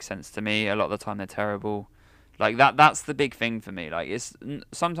never make sense to me. A lot of the time they're terrible. Like that's the big thing for me. Like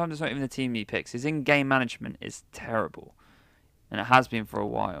sometimes it's not even the team he picks. His in-game management is terrible, and it has been for a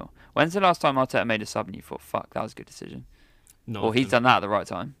while. When's the last time Arteta made a sub and you thought, "Fuck, that was a good decision"? Not He's done that at the right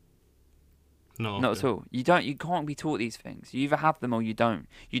time. Not Not at all. You can't be taught these things. You either have them or you don't.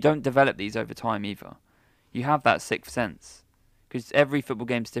 You don't develop these over time either. You have that sixth sense. Because every football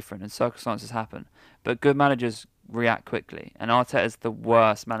game's different and circumstances happen. But good managers react quickly. And Arteta's the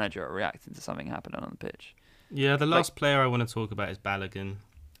worst manager at reacting to something happening on the pitch. Yeah, the last player I want to talk about is Balogun.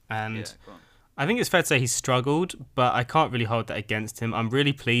 And Yeah, go on. I think it's fair to say he's struggled, but I can't really hold that against him. I'm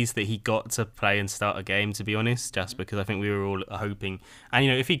really pleased that he got to play and start a game, to be honest, just because I think we were all hoping. And,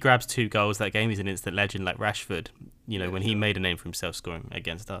 if he grabs 2 goals that game, he's an instant legend like Rashford, when he made a name for himself scoring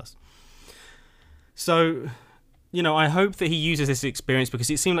against us. So, I hope that he uses this experience, because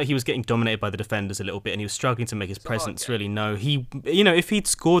it seemed like he was getting dominated by the defenders a little bit and he was struggling to make his presence really known. If he'd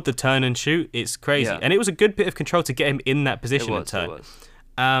scored the turn and shoot, it's crazy. Yeah. And it was a good bit of control to get him in that position of turn. It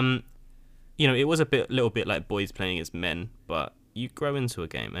was. It was a little bit like boys playing as men, but you grow into a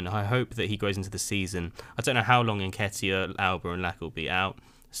game, and I hope that he grows into the season. I don't know how long Nketiah, Alba, and Laka will be out,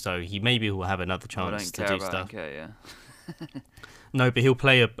 so he maybe will have another chance to do stuff. Yeah. No, but he'll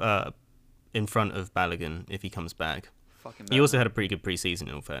play in front of Balogun if he comes back. He also had a pretty good pre-season,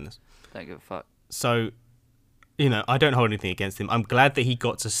 in all fairness. Don't give a fuck. So, I don't hold anything against him. I'm glad that he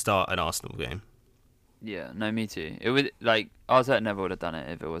got to start an Arsenal game. Yeah, no, me too. It would Arteta never would have done it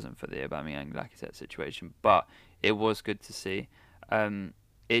if it wasn't for the Aubameyang Lacazette situation. But it was good to see.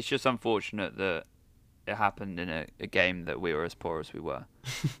 It's just unfortunate that it happened in a game that we were as poor as we were.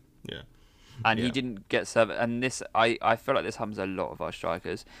 Yeah. And he didn't get served. And this, I feel like this happens a lot of our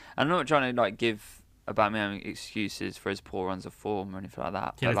strikers. And I'm not trying to give Aubameyang excuses for his poor runs of form or anything like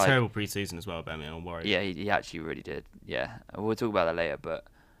that. He had a terrible pre-season as well, Aubameyang. I'm worried. Yeah, he actually really did. Yeah, we'll talk about that later. But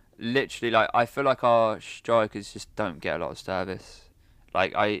literally, I feel like our strikers just don't get a lot of service.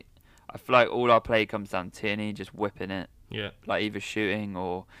 I feel like all our play comes down to Tierney just whipping it. Yeah. Either shooting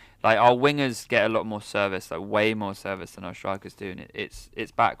or our wingers get a lot more service, way more service than our strikers do, and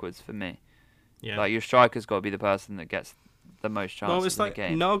it's backwards for me. Yeah. Your striker's got to be the person that gets the most chances. Well, it's in like the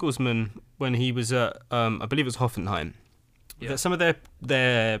game. Nagelsmann when he was at I believe it was Hoffenheim. Yeah. That some of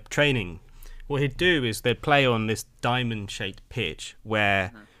their training, what he'd do is they'd play on this diamond-shaped pitch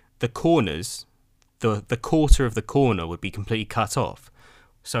where the corners, the quarter of the corner would be completely cut off.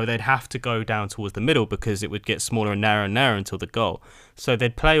 So they'd have to go down towards the middle because it would get smaller and narrower until the goal. So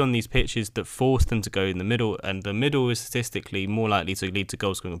they'd play on these pitches that forced them to go in the middle, and the middle is statistically more likely to lead to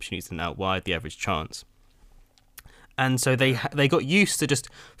goal scoring opportunities than out wide, the average chance. And so they got used to just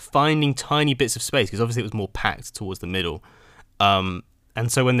finding tiny bits of space because obviously it was more packed towards the middle. And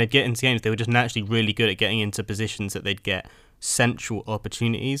so when they'd get into games, they were just naturally really good at getting into positions that they'd get central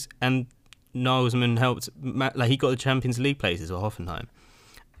opportunities. And Nagelsmann helped, he got the Champions League places for Hoffenheim.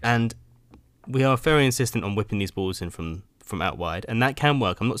 And we are very insistent on whipping these balls in from out wide, and that can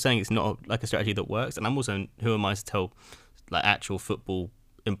work. I'm not saying it's not a strategy that works, and I'm also, who am I to tell actual football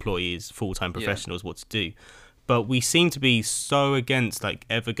employees, full-time professionals what to do? But we seem to be so against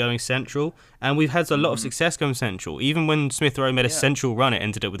ever going central, and we've had a lot of success going central. Even when Smith Rowe made a central run, it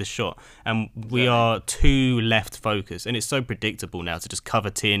ended up with a shot, and we are too left focused, and it's so predictable now to just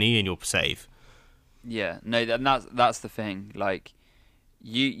cover Tierney and you're safe. Yeah, no, that's the thing.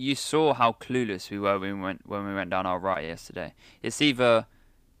 You saw how clueless we were when we went down our right yesterday. It's either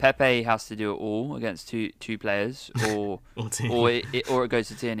Pepe has to do it all against two players, or or it goes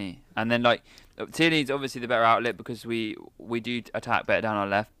to Tierney, and then like Tierney's obviously the better outlet because we do attack better down our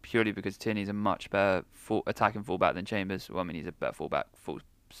left purely because Tierney's a much better attacking fullback than Chambers. Well, I mean he's a better fullback, full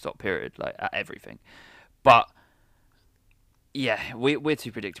stop, period, like at everything. But yeah, we're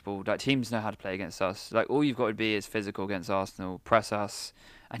too predictable. Like teams know how to play against us. Like all you've got to be is physical against Arsenal, press us,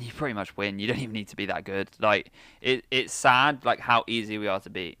 and you pretty much win. You don't even need to be that good. Like it's sad like how easy we are to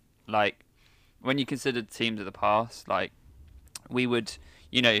beat. Like when you consider teams of the past, like we would,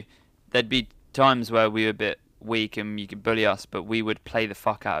 there'd be times where we were a bit weak and you could bully us, but we would play the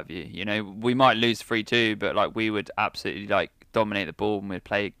fuck out of you. We might lose 3-2, but like we would absolutely like dominate the ball and we'd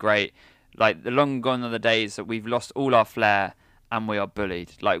play great. Like the long gone are the days that we've lost all our flair and we are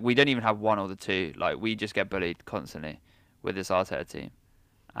bullied. Like we don't even have one or the two. Like we just get bullied constantly with this Arteta team,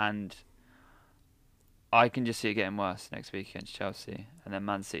 and I can just see it getting worse next week against Chelsea and then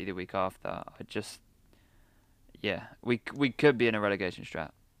Man City the week after. We could be in a relegation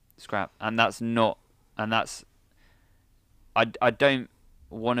scrap, and that's not, and that's. I don't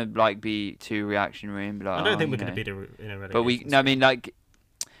want to like be too reactionary and be like, I don't think we're going to be in a relegation. But I mean, like,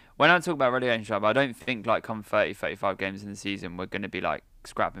 when I talk about relegation scrap, I don't think like come 30, 35 games in the season we're going to be like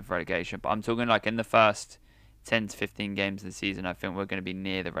scrapping for relegation. But I'm talking like in the first 10 to 15 games of the season, I think we're going to be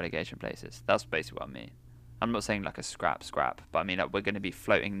near the relegation places. That's basically what I mean. I'm not saying like a scrap, but I mean like we're going to be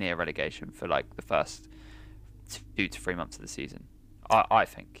floating near relegation for like the first 2 to 3 months of the season. I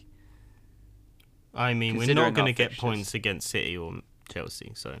think. I mean, we're not going to get points against City or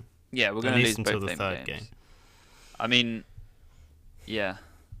Chelsea, so yeah, we're going to lose until both the third games. game. I mean, yeah,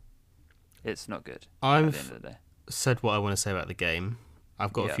 it's not good. I've at the end of the day. Said what I want to say about the game.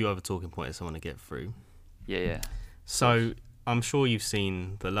 I've got a few other talking points I want to get through. Yeah. So I'm sure you've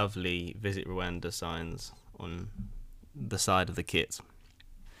seen the lovely Visit Rwanda signs on the side of the kit.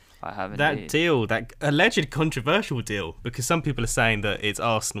 I haven't. That deal, that alleged controversial deal, because some people are saying that it's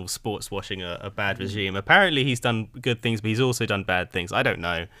Arsenal sports washing a bad regime. Apparently he's done good things, but he's also done bad things. I don't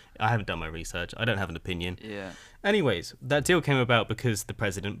know. I haven't done my research. I don't have an opinion. Yeah. Anyways, that deal came about because the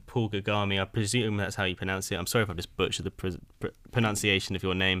president, Paul Kagame, I presume that's how you pronounce it. I'm sorry if I just butchered the pronunciation of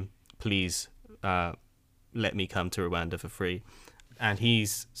your name. Please let me come to Rwanda for free. And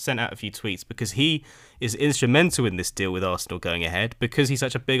he's sent out a few tweets because he is instrumental in this deal with Arsenal going ahead because he's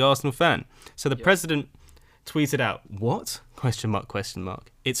such a big Arsenal fan. So the president tweeted out, "What? Question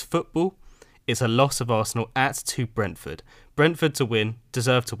mark. It's football. It's a loss of Arsenal to Brentford. Brentford to win,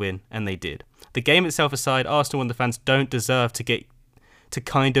 deserve to win, and they did. The game itself aside, Arsenal and the fans don't deserve to get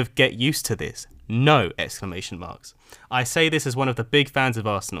used to this. No! Exclamation marks. I say this as one of the big fans of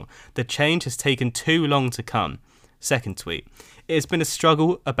Arsenal. The change has taken too long to come." Second tweet. "It has been a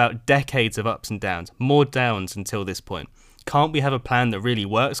struggle about decades of ups and downs, more downs until this point. Can't we have a plan that really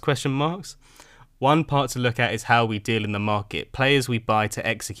works? Question marks. One part to look at is how we deal in the market, players we buy to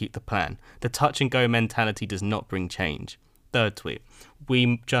execute the plan. The touch and go mentality does not bring change." Third tweet.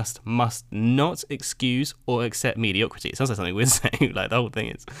 "We just must not excuse or accept mediocrity." It sounds like something we're saying, like the whole thing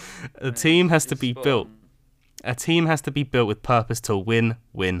is. A team has to be built with purpose to win,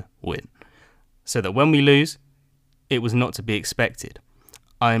 win, win. So that when we lose, it was not to be expected.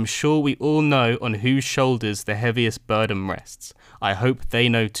 I am sure we all know on whose shoulders the heaviest burden rests. I hope they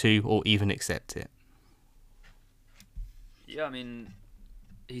know too, or even accept it. Yeah, I mean,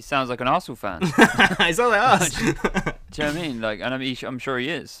 he sounds like an Arsenal fan. It's not like us. Do you know what I mean? Like, and I'm sure he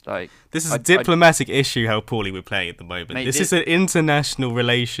is. Like, this is a diplomatic issue how poorly we're playing at the moment. Mate, this is an international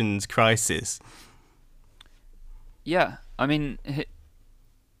relations crisis. Yeah, I mean,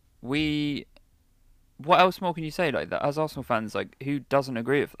 what else more can you say like that? As Arsenal fans, like, who doesn't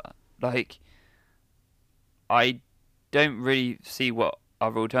agree with that? Like, I don't really see what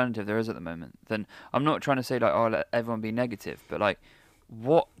other alternative there is at the moment. Then I'm not trying to say like, oh, let everyone be negative, but like,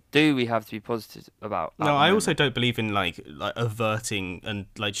 what do we have to be positive about? No, I also don't believe in like averting and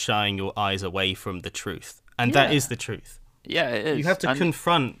like shying your eyes away from the truth, and that is the truth. Yeah, it is. You have to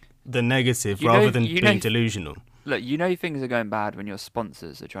confront the negative rather than being delusional. Look, things are going bad when your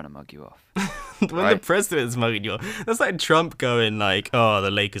sponsors are trying to mug you off. When the president's mugging you off. That's like Trump going like, "Oh,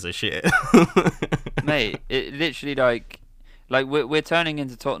 the Lakers are shit." Mate, it literally like we're turning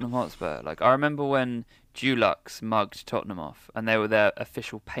into Tottenham Hotspur. Like, I remember when Dulux mugged Tottenham off and they were their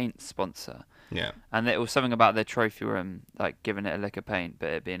official paint sponsor. Yeah. And it was something about their trophy room, like giving it a lick of paint but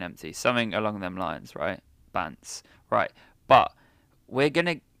it being empty. Something along them lines, right? Bants. Right. But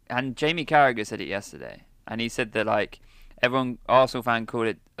and Jamie Carragher said it yesterday. And he said that, like, Arsenal fan called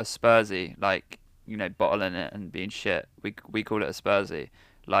it a Spursy, like, bottling it and being shit. We call it a Spursy.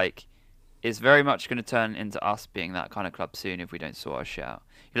 Like, it's very much going to turn into us being that kind of club soon if we don't sort our shit out.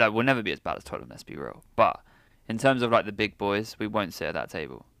 You're like, we'll never be as bad as Tottenham, let's be real. But in terms of like the big boys, we won't sit at that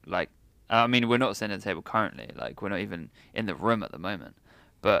table. Like, I mean, we're not sitting at the table currently. Like, we're not even in the room at the moment.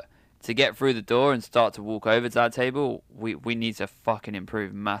 But to get through the door and start to walk over to that table, we need to fucking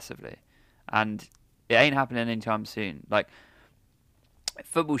improve massively. And it ain't happening anytime soon. Like,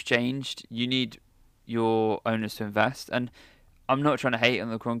 football's changed. You need your owners to invest. And I'm not trying to hate on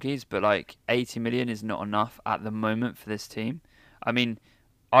the Kroenkes, but like 80 million is not enough at the moment for this team. I mean,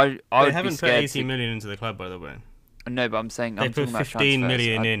 I would haven't be put scared 80 million into the club, by the way. No, but I'm saying They I'm put talking about 15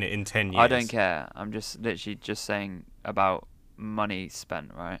 transfers. million in 10 years. I don't care. I'm just literally just saying about money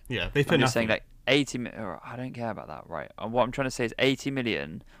spent, right? Yeah, they put I'm just nothing. saying like 80 million. I don't care about that, right? And what I'm trying to say is 80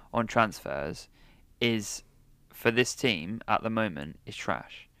 million on transfers is, for this team at the moment, is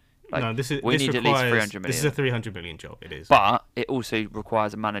trash. Like, no, this we need at least 300 million. This is a 300 million job. It is. But it also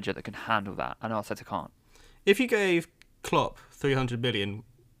requires a manager that can handle that, and Arteta can't. If you gave Klopp 300 million,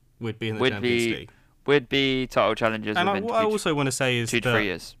 we'd be in the Champions League. We'd be title challengers. And what I also want to say is 2 to 3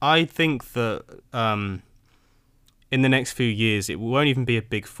 years. I think that in the next few years it won't even be a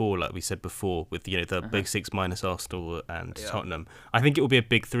big four like we said before with the big six minus Arsenal and Tottenham. I think it will be a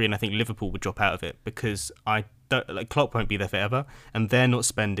big three, and I think Liverpool would drop out of it because Klopp won't be there forever, and they're not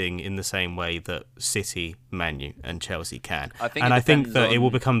spending in the same way that City, Man U, and Chelsea can. I think that it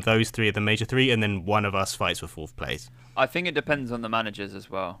will become those three are the major three, and then one of us fights for fourth place. I think it depends on the managers as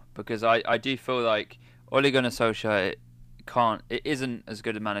well, because I do feel like Ole Gunnar Solskjaer isn't as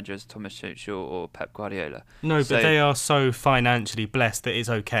good a manager as Thomas Tuchel or Pep Guardiola. No, but they are so financially blessed that it's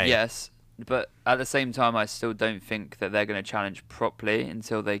okay. Yes, but at the same time, I still don't think that they're going to challenge properly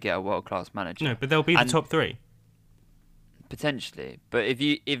until they get a world-class manager. No, but they'll be the top three. Potentially, but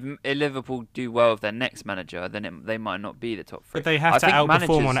if Liverpool do well with their next manager, then they might not be the top three. But they have to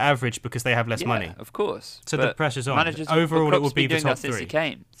outperform on average because they have less money. Of course. So the pressure's on. Overall, it will be the top three. He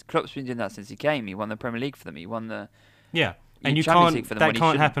came. Klopp's been doing that since he came. He won the Premier League for them. He won the and you Champions can't. League for them That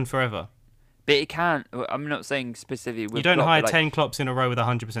can't happen forever. But it can. I'm not saying specifically. With you don't Klopp, hire 10 Klopps in a row with a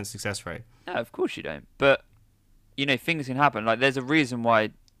 100% success rate. No, of course you don't. But things can happen. Like, there's a reason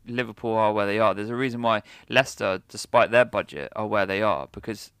why Liverpool are where they are. There's a reason why Leicester, despite their budget, are where they are,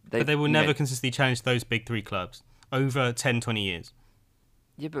 because they will never consistently challenge those big three clubs over 10, 20 years.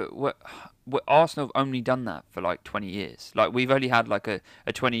 Yeah, but Arsenal have only done that for like 20 years. Like, we've only had like a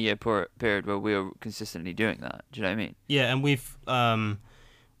 20-year period where we were consistently doing that. Do you know what I mean? Yeah, and we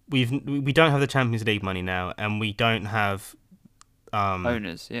don't have the Champions League money now, and we don't have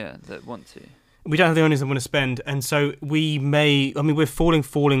owners, that want to. We don't have the owners that want to spend, and so we're falling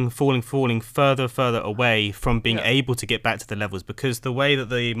further away from being able to get back to the levels, because the way that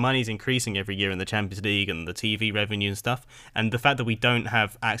the money's increasing every year in the Champions League and the TV revenue and stuff, and the fact that we don't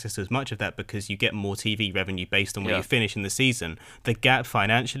have access to as much of that because you get more TV revenue based on where you finish in the season, the gap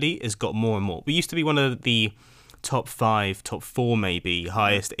financially has got more and more. We used to be one of the top 5, top 4 maybe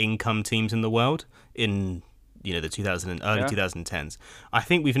highest income teams in the world in the early 2010s. I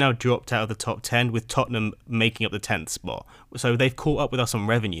think we've now dropped out of the top 10 with Tottenham making up the 10th spot. So they've caught up with us on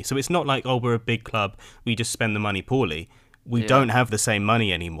revenue. So it's not like, we're a big club, we just spend the money poorly. We don't have the same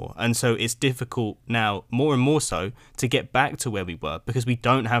money anymore. And so it's difficult now, more and more so, to get back to where we were, because we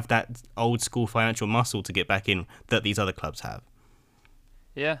don't have that old school financial muscle to get back in that these other clubs have.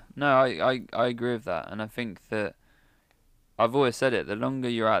 Yeah, no, I agree with that. And I think that I've always said it, the longer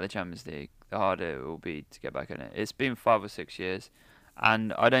you're out of the Champions League, the harder it will be to get back in it. It's been 5 or 6 years,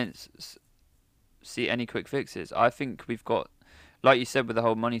 and I don't see any quick fixes. I think we've got, like you said with the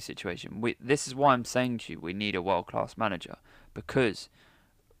whole money situation, this is why I'm saying to you, we need a world-class manager, because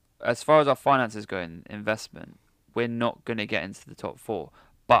as far as our finances go in investment, we're not going to get into the top 4,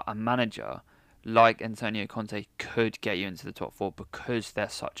 but a manager like Antonio Conte could get you into the top 4 because they're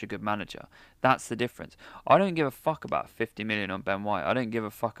such a good manager. That's the difference. I don't give a fuck about 50 million on Ben White. I don't give a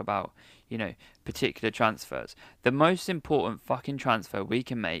fuck about, particular transfers. The most important fucking transfer we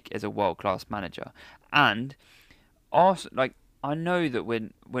can make is a world-class manager. And I know that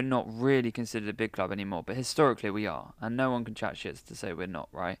we're not really considered a big club anymore, but historically we are, and no one can chat shit to say we're not,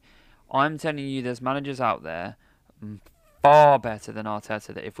 right? I'm telling you, there's managers out there far better than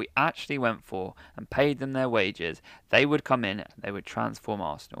Arteta that if we actually went for and paid them their wages, they would come in and they would transform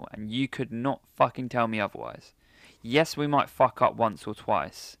Arsenal, and you could not fucking tell me otherwise. Yes, we might fuck up once or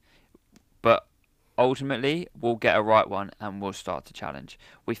twice, but ultimately we'll get a right one and we'll start to challenge.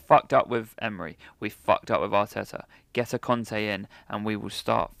 We fucked up with Emery, we fucked up with Arteta. Get a Conte in and we will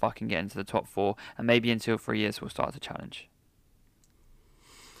start fucking getting to the top 4, and maybe in 2 or 3 years we'll start to challenge.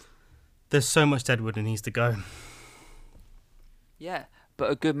 There's so much deadwood that needs to go. Yeah, But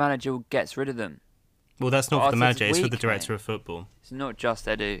a good manager gets rid of them. Well, that's not for the Arteta's manager. It's for weak, the director mate. of football. It's not just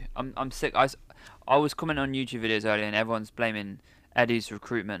Edu. I'm sick. I was commenting on YouTube videos earlier, and everyone's blaming Edu's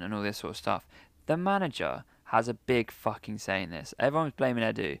recruitment and all this sort of stuff. The manager has a big fucking say in this. Everyone's blaming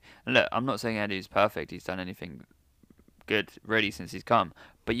Edu. And look, I'm not saying Edu's perfect. He's done anything good really since he's come.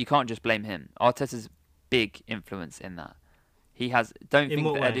 But you can't just blame him. Arteta's big influence in that. He has. Don't In think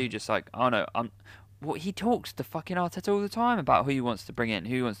what that way? Edu just like, oh no, Well, he talks to fucking Arteta all the time about who he wants to bring in,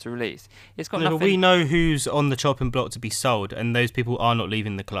 who he wants to release. It's got No, nothing. but we know who's on the chopping block to be sold, and those people are not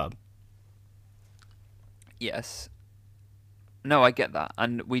leaving the club. Yes. No, I get that,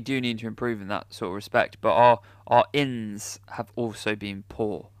 and we do need to improve in that sort of respect. But our ins have also been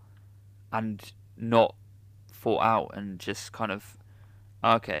poor, and not thought out, and just kind of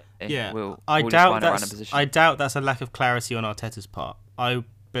okay. Yeah, we'll I just doubt find a random that's. position. I doubt that's a lack of clarity on Arteta's part. I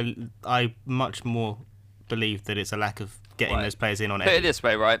much more believe that it's a lack of getting Right. those players in on Put it Eddie. this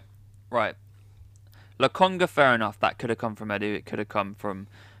way, right? Lokonga, fair enough. That could have come from Edu. It could have come from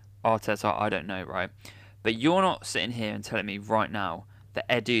Arteta. I don't know, right? But you're not sitting here and telling me right now that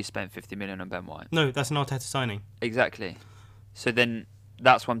Edu spent 50 million on Ben White. No, that's an Arteta signing. Exactly. So then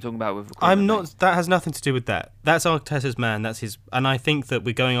that's what I'm talking about with recruitment. I'm not. mate. That has nothing to do with that. That's Arteta's man. That's his. And I think that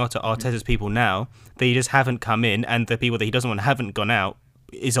we're going after Arteta's people now. They just haven't come in, and the people that he doesn't want haven't gone out.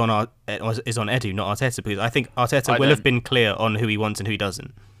 Is on Edu, not Arteta. Because I think Arteta I will have don't- been clear on who he wants and who he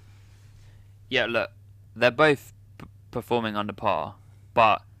doesn't. Yeah, look, they're both performing under par,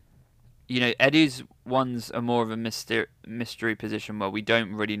 but Edu's one's a more of a mystery position where we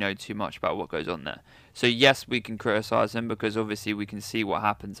don't really know too much about what goes on there. So yes, we can criticise him because obviously we can see what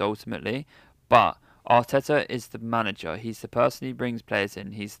happens ultimately, but Arteta is the manager. He's the person who brings players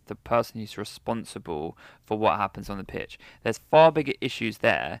in. He's the person who's responsible for what happens on the pitch. There's far bigger issues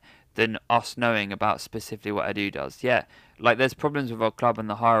there than us knowing about specifically what Edu does. Yeah, like there's problems with our club and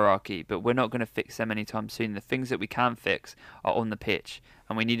the hierarchy, but we're not going to fix them anytime soon. The things that we can fix are on the pitch,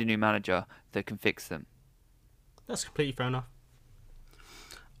 and we need a new manager that can fix them. That's completely fair enough.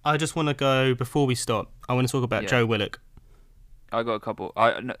 I just want to go before we stop. I want to talk about Yeah. Joe Willock. I got a couple.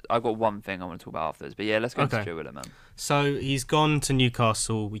 I got one thing I want to talk about afterwards, but yeah, let's go Okay. into Joe Willock, man. So he's gone to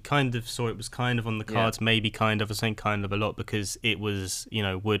Newcastle. We kind of saw it was kind of on the cards, maybe kind of. I was saying kind of a lot because it was,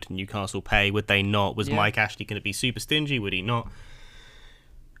 would Newcastle pay? Would they not? Was Yeah. Mike Ashley going to be super stingy? Would he not?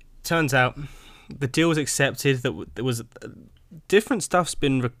 Turns out the deal was accepted. That there was different stuff's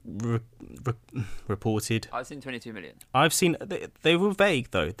been reported. I've seen 22 million. I've seen they were vague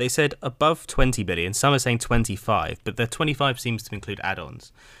though. They said above 20 billion. Some are saying 25, but the 25 seems to include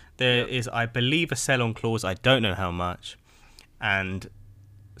add-ons. There is, I believe, a sell-on clause. I don't know how much, and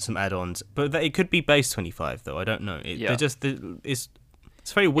some add-ons. But it could be base 25 though. I don't know. They're just it's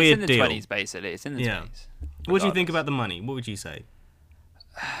a very weird it's in the deal. 20s, basically. It's in the 20s. What do you think regardless. about the money? What would you say?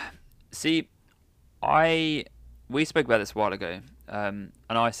 See, we spoke about this a while ago, and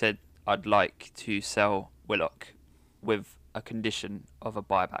I said I'd like to sell Willock with a condition of a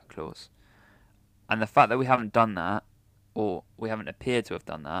buyback clause. And the fact that we haven't done that, or we haven't appeared to have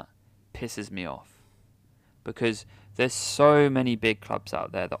done that, pisses me off. Because there's so many big clubs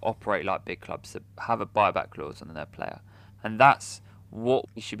out there that operate like big clubs that have a buyback clause on their player. And that's what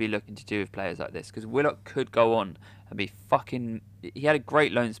we should be looking to do with players like this. Because Willock could go on and be fucking... He had a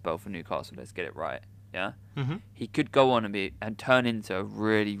great loan spell for Newcastle, let's get it right. Yeah? Mm-hmm. He could go on and turn into a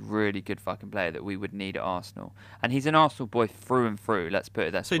really, really good fucking player that we would need at Arsenal. And he's an Arsenal boy through and through, let's put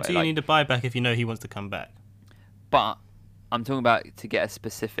it that So way. do you need a buyback if you know he wants to come back? But I'm talking about to get a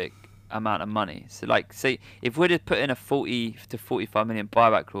specific amount of money. So, like, say, if we'd have put in a 40 to 45 million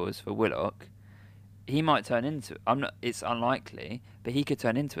buyback clause for Willock, he might turn into... It's unlikely, but he could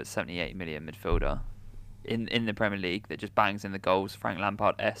turn into a 78 million midfielder in the Premier League that just bangs in the goals, Frank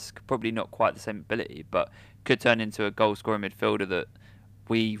Lampard-esque. Probably not quite the same ability, but could turn into a goal-scoring midfielder that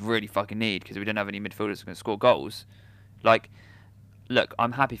we really fucking need because we don't have any midfielders who can score goals. Like, look,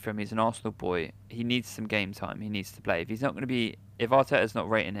 I'm happy for him. He's an Arsenal boy. He needs some game time. He needs to play. If he's not going to be... If Arteta's not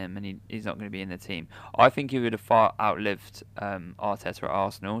rating him and he's not going to be in the team, I think he would have far outlived Arteta at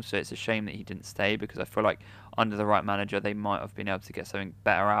Arsenal. So it's a shame that he didn't stay because I feel like under the right manager they might have been able to get something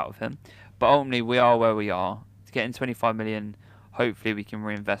better out of him. But ultimately we are where we are. To get in 25 million, hopefully we can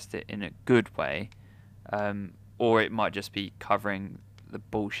reinvest it in a good way, or it might just be covering the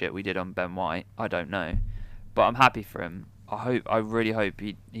bullshit we did on Ben White. I don't know, but I'm happy for him. I really hope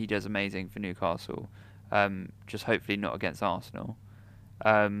he does amazing for Newcastle. Just hopefully not against Arsenal.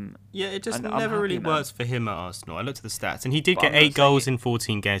 Yeah, it just And I'm never really happy, man. works for him at Arsenal. I looked at the stats, and he did But get I'm not 8 goals saying in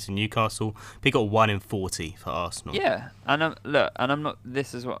 14 games in Newcastle. But he got 1 in 40 for Arsenal. Yeah, and I'm not.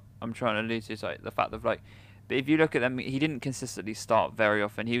 This is what I'm trying to allude to. Is like the fact of like But if you look at them, he didn't consistently start very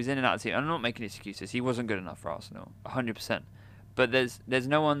often. He was in and out of the team. I'm not making excuses. He wasn't good enough for Arsenal, 100%. But there's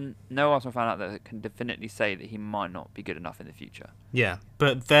no Arsenal fan out there that can definitely say that he might not be good enough in the future. Yeah,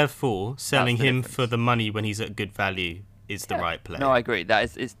 but therefore, selling him difference. for the money when he's at good value is the right play. No, I agree.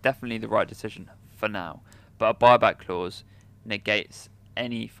 It's definitely the right decision for now. But a buyback clause negates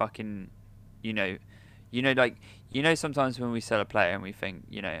any fucking, sometimes when we sell a player and we think,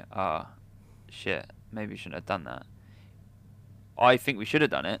 shit, maybe we shouldn't have done that. I think we should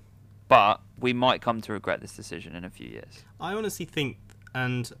have done it, but we might come to regret this decision in a few years. I honestly think,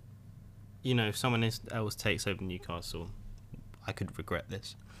 and if someone else takes over Newcastle, I could regret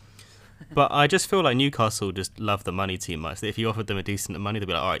this. But I just feel like Newcastle just love the money too much. That if you offered them a decent amount of money, they'd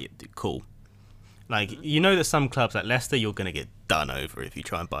be like, all right, cool. Like, that some clubs like Leicester, you're going to get done over if you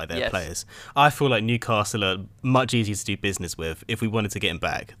try and buy their players. I feel like Newcastle are much easier to do business with if we wanted to get him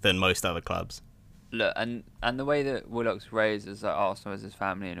back than most other clubs. Look, and the way that Willock's raised as like Arsenal as his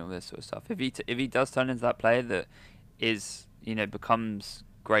family and all this sort of stuff. If he does turn into that player that is becomes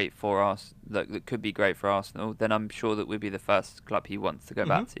great for us, that could be great for Arsenal, then I'm sure that we'd be the first club he wants to go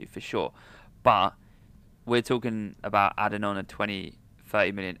back to for sure. But we're talking about adding on a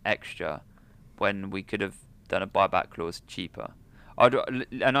 20-30 million extra when we could have done a buyback clause cheaper.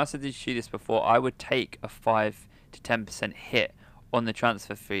 And I said to you this before. I would take a 5 to 10% hit on the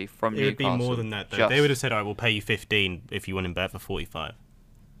transfer fee from Newcastle. It would be more than that, though. They would have said, all right, we'll pay you 15 if you want him back for 45.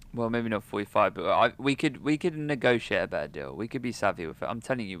 Well, maybe not 45, but we could negotiate a better deal. We could be savvy with it. I'm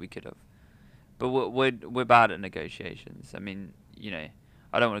telling you, we could have. But we're bad at negotiations. I mean,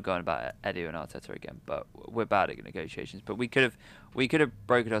 I don't want to go on about Eddie and Arteta again, but we're bad at negotiations. But we could have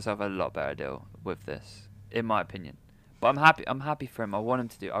brokered ourselves a lot better deal with this, in my opinion. But I'm happy for him. I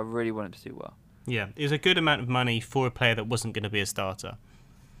really want him to do well. Yeah, it was a good amount of money for a player that wasn't going to be a starter.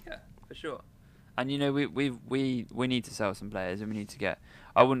 Yeah, for sure. And we need to sell some players, and we need to get.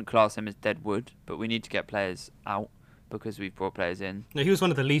 I wouldn't class him as deadwood, but we need to get players out because we've brought players in. No, he was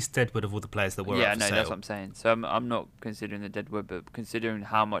one of the least deadwood of all the players that were. Yeah, up for no, sale. that's what I'm saying. So I'm not considering the deadwood, but considering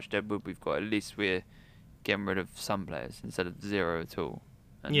how much deadwood we've got, at least we're getting rid of some players instead of zero at all,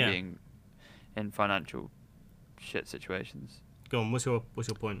 and being in financial shit situations. Go on. What's your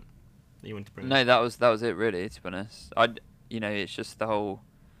point that you want to bring? No, that was it really. To be honest, it's just the whole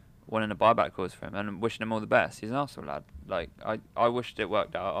wanting a buyback clause for him and wishing him all the best. He's an Arsenal lad. Like I wished it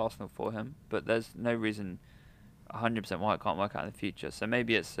worked out at Arsenal for him, but there's no reason 100% why it can't work out in the future. So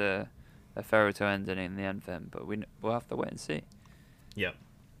maybe it's a fairy tale ending in the end for him, but we'll have to wait and see. Yeah.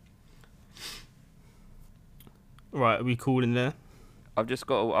 Right, are we cool in there? I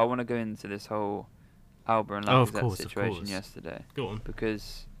want to go into this whole Alba and Lacazette situation yesterday. Go on.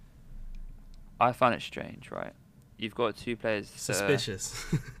 Because I find it strange, right? You've got two players suspicious,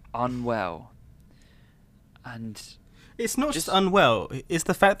 unwell, and it's not just unwell. It's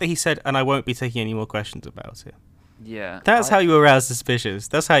the fact that he said, "And I won't be taking any more questions about it." Yeah, that's how you arouse suspicious.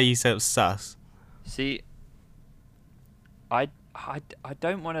 That's how you say sus. See, I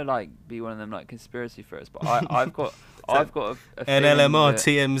don't want to be one of them conspiracy theorists, but I've got a LLMR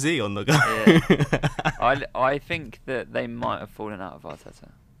TMZ on the go. Yeah. I think that they might have fallen out of Arteta.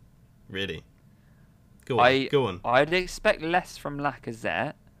 Really? Go on. I'd expect less from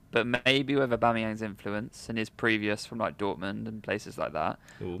Lacazette, but maybe with Aubameyang's influence and his previous from Dortmund and places like that.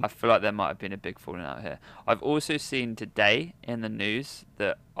 Ooh. I feel like there might have been a big falling out here. I've also seen today in the news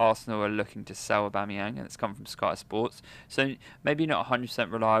that Arsenal are looking to sell Aubameyang, and it's come from Sky Sports. So maybe not 100%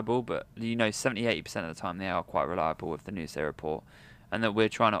 reliable, but 70-80% of the time they are quite reliable with the news they report, and that we're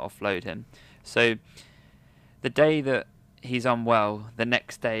trying to offload him. So the day that he's unwell, the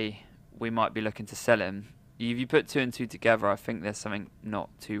next day we might be looking to sell him. If you put two and two together, I think there's something not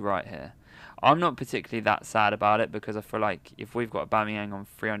too right here. I'm not particularly that sad about it because I feel like if we've got Aubameyang on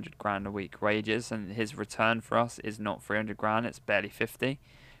 300 grand a week wages and his return for us is not 300 grand, it's barely 50.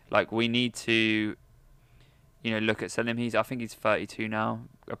 We need to, look at selling him. I think he's 32 now,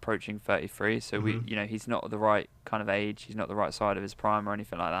 approaching 33. So he's not the right kind of age. He's not the right side of his prime or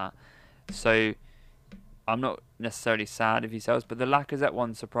anything like that. So I'm not necessarily sad if he sells, but the Lacazette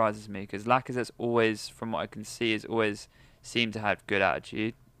one surprises me because Lacazette's always, from what I can see, has always seemed to have good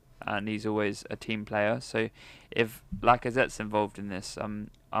attitude, and he's always a team player. So if Lacazette's involved in this,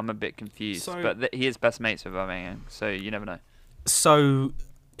 I'm a bit confused. But he is best mates with Aubameyang, so you never know. So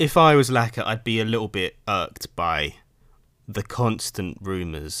if I was Lacazette, I'd be a little bit irked by the constant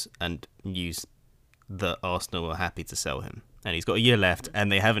rumours and news that Arsenal are happy to sell him. And he's got a year left,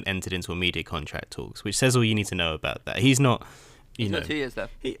 and they haven't entered into immediate contract talks, which says all you need to know about that. He's not, He's got 2 years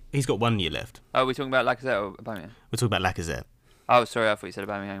left. He's got 1 year left. Oh, we're talking about Lacazette or Aubameyang? We're talking about Lacazette. Oh, sorry, I thought you said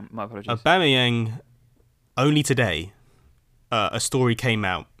Aubameyang. My apologies. Aubameyang, only today, a story came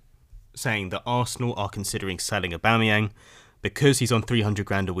out saying that Arsenal are considering selling Aubameyang because he's on 300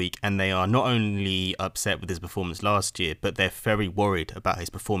 grand a week, and they are not only upset with his performance last year, but they're very worried about his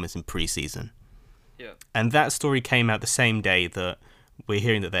performance in pre-season. Yeah. And that story came out the same day that we're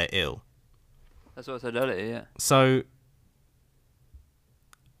hearing that they're ill. That's what I said earlier, yeah. So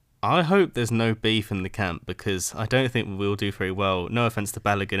I hope there's no beef in the camp, because I don't think we'll do very well. No offence to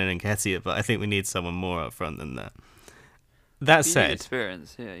Balogun and Nketiah, but I think we need someone more up front than that. That You said, need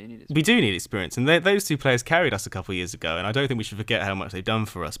experience. Yeah, you need experience. we do need experience, and those two players carried us a couple of years ago, and I don't think we should forget how much they've done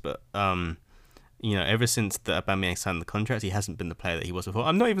for us. But ever since the Aubameyang signed the contract, he hasn't been the player that he was before.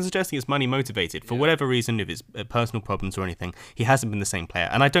 I'm not even suggesting it's money motivated. For whatever reason, if it's personal problems or anything, he hasn't been the same player,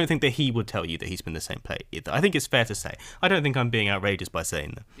 and I don't think that he would tell you that he's been the same player either. I think it's fair to say. I don't think I'm being outrageous by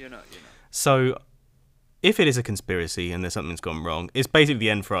saying that. You're not. So, if it is a conspiracy and there's something's gone wrong, it's basically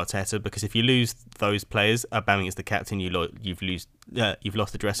the end for Arteta, because if you lose those players, Aubameyang is the captain, you've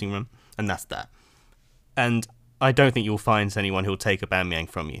lost the dressing room, and that's that. And I don't think you'll find anyone who'll take Aubameyang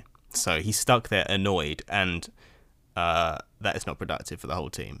from you. So he's stuck there annoyed, and that is not productive for the whole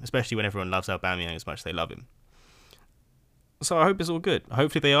team, especially when everyone loves Aubameyang as much as they love him. So I hope it's all good.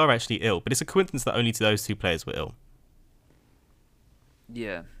 Hopefully they are actually ill, but it's a coincidence that only those two players were ill.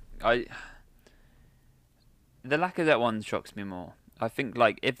 Yeah, the Lacazette one shocks me more. I think,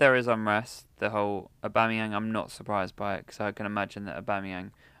 like, if there is unrest, the whole Aubameyang, I'm not surprised by it, because I can imagine that Aubameyang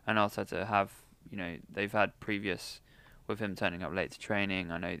and Arteta have, they've had previous with him turning up late to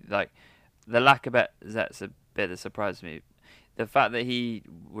training. I know, like, the Lacazette's a bit that surprised me. The fact that he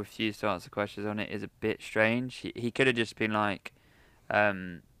refused to answer questions on it is a bit strange. He could have just been like,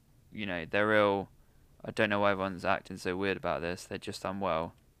 they're ill. I don't know why everyone's acting so weird about this. They're just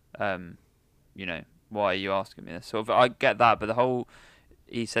unwell. Why are you asking me this? Sort of, I get that, but the whole,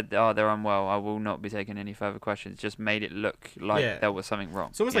 he said, they're unwell, I will not be taking any further questions, just made it look like there was something wrong.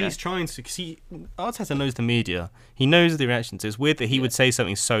 It's almost like he's trying to, because Arteta knows the media, he knows the reactions. It's weird that he would say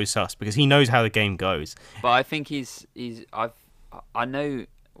something so sus, because he knows how the game goes. But I think I know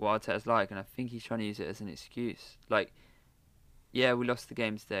what Arteta's like, and I think he's trying to use it as an excuse. Like, yeah, we lost the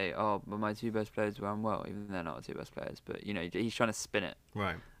game today, but my two best players were unwell, even though they're not our two best players. But, he's trying to spin it.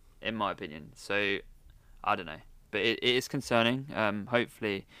 Right. In my opinion. So, I don't know. But it is concerning.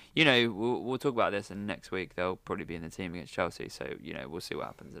 Hopefully, we'll talk about this, and next week they'll probably be in the team against Chelsea. So, we'll see what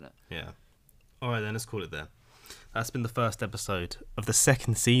happens in it. Yeah. All right, then, let's call it there. That's been the first episode of the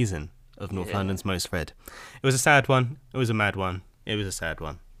second season of North London's Most Read. It was a sad one. It was a mad one. It was a sad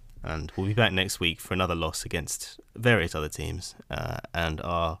one. And we'll be back next week for another loss against various other teams and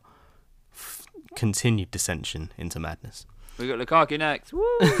our continued dissension into madness. We got Lukaku next. Woo!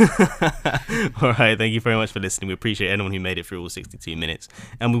 All right, thank you very much for listening. We appreciate anyone who made it through all 62 minutes.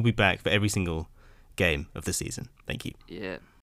 And we'll be back for every single game of the season. Thank you. Yeah.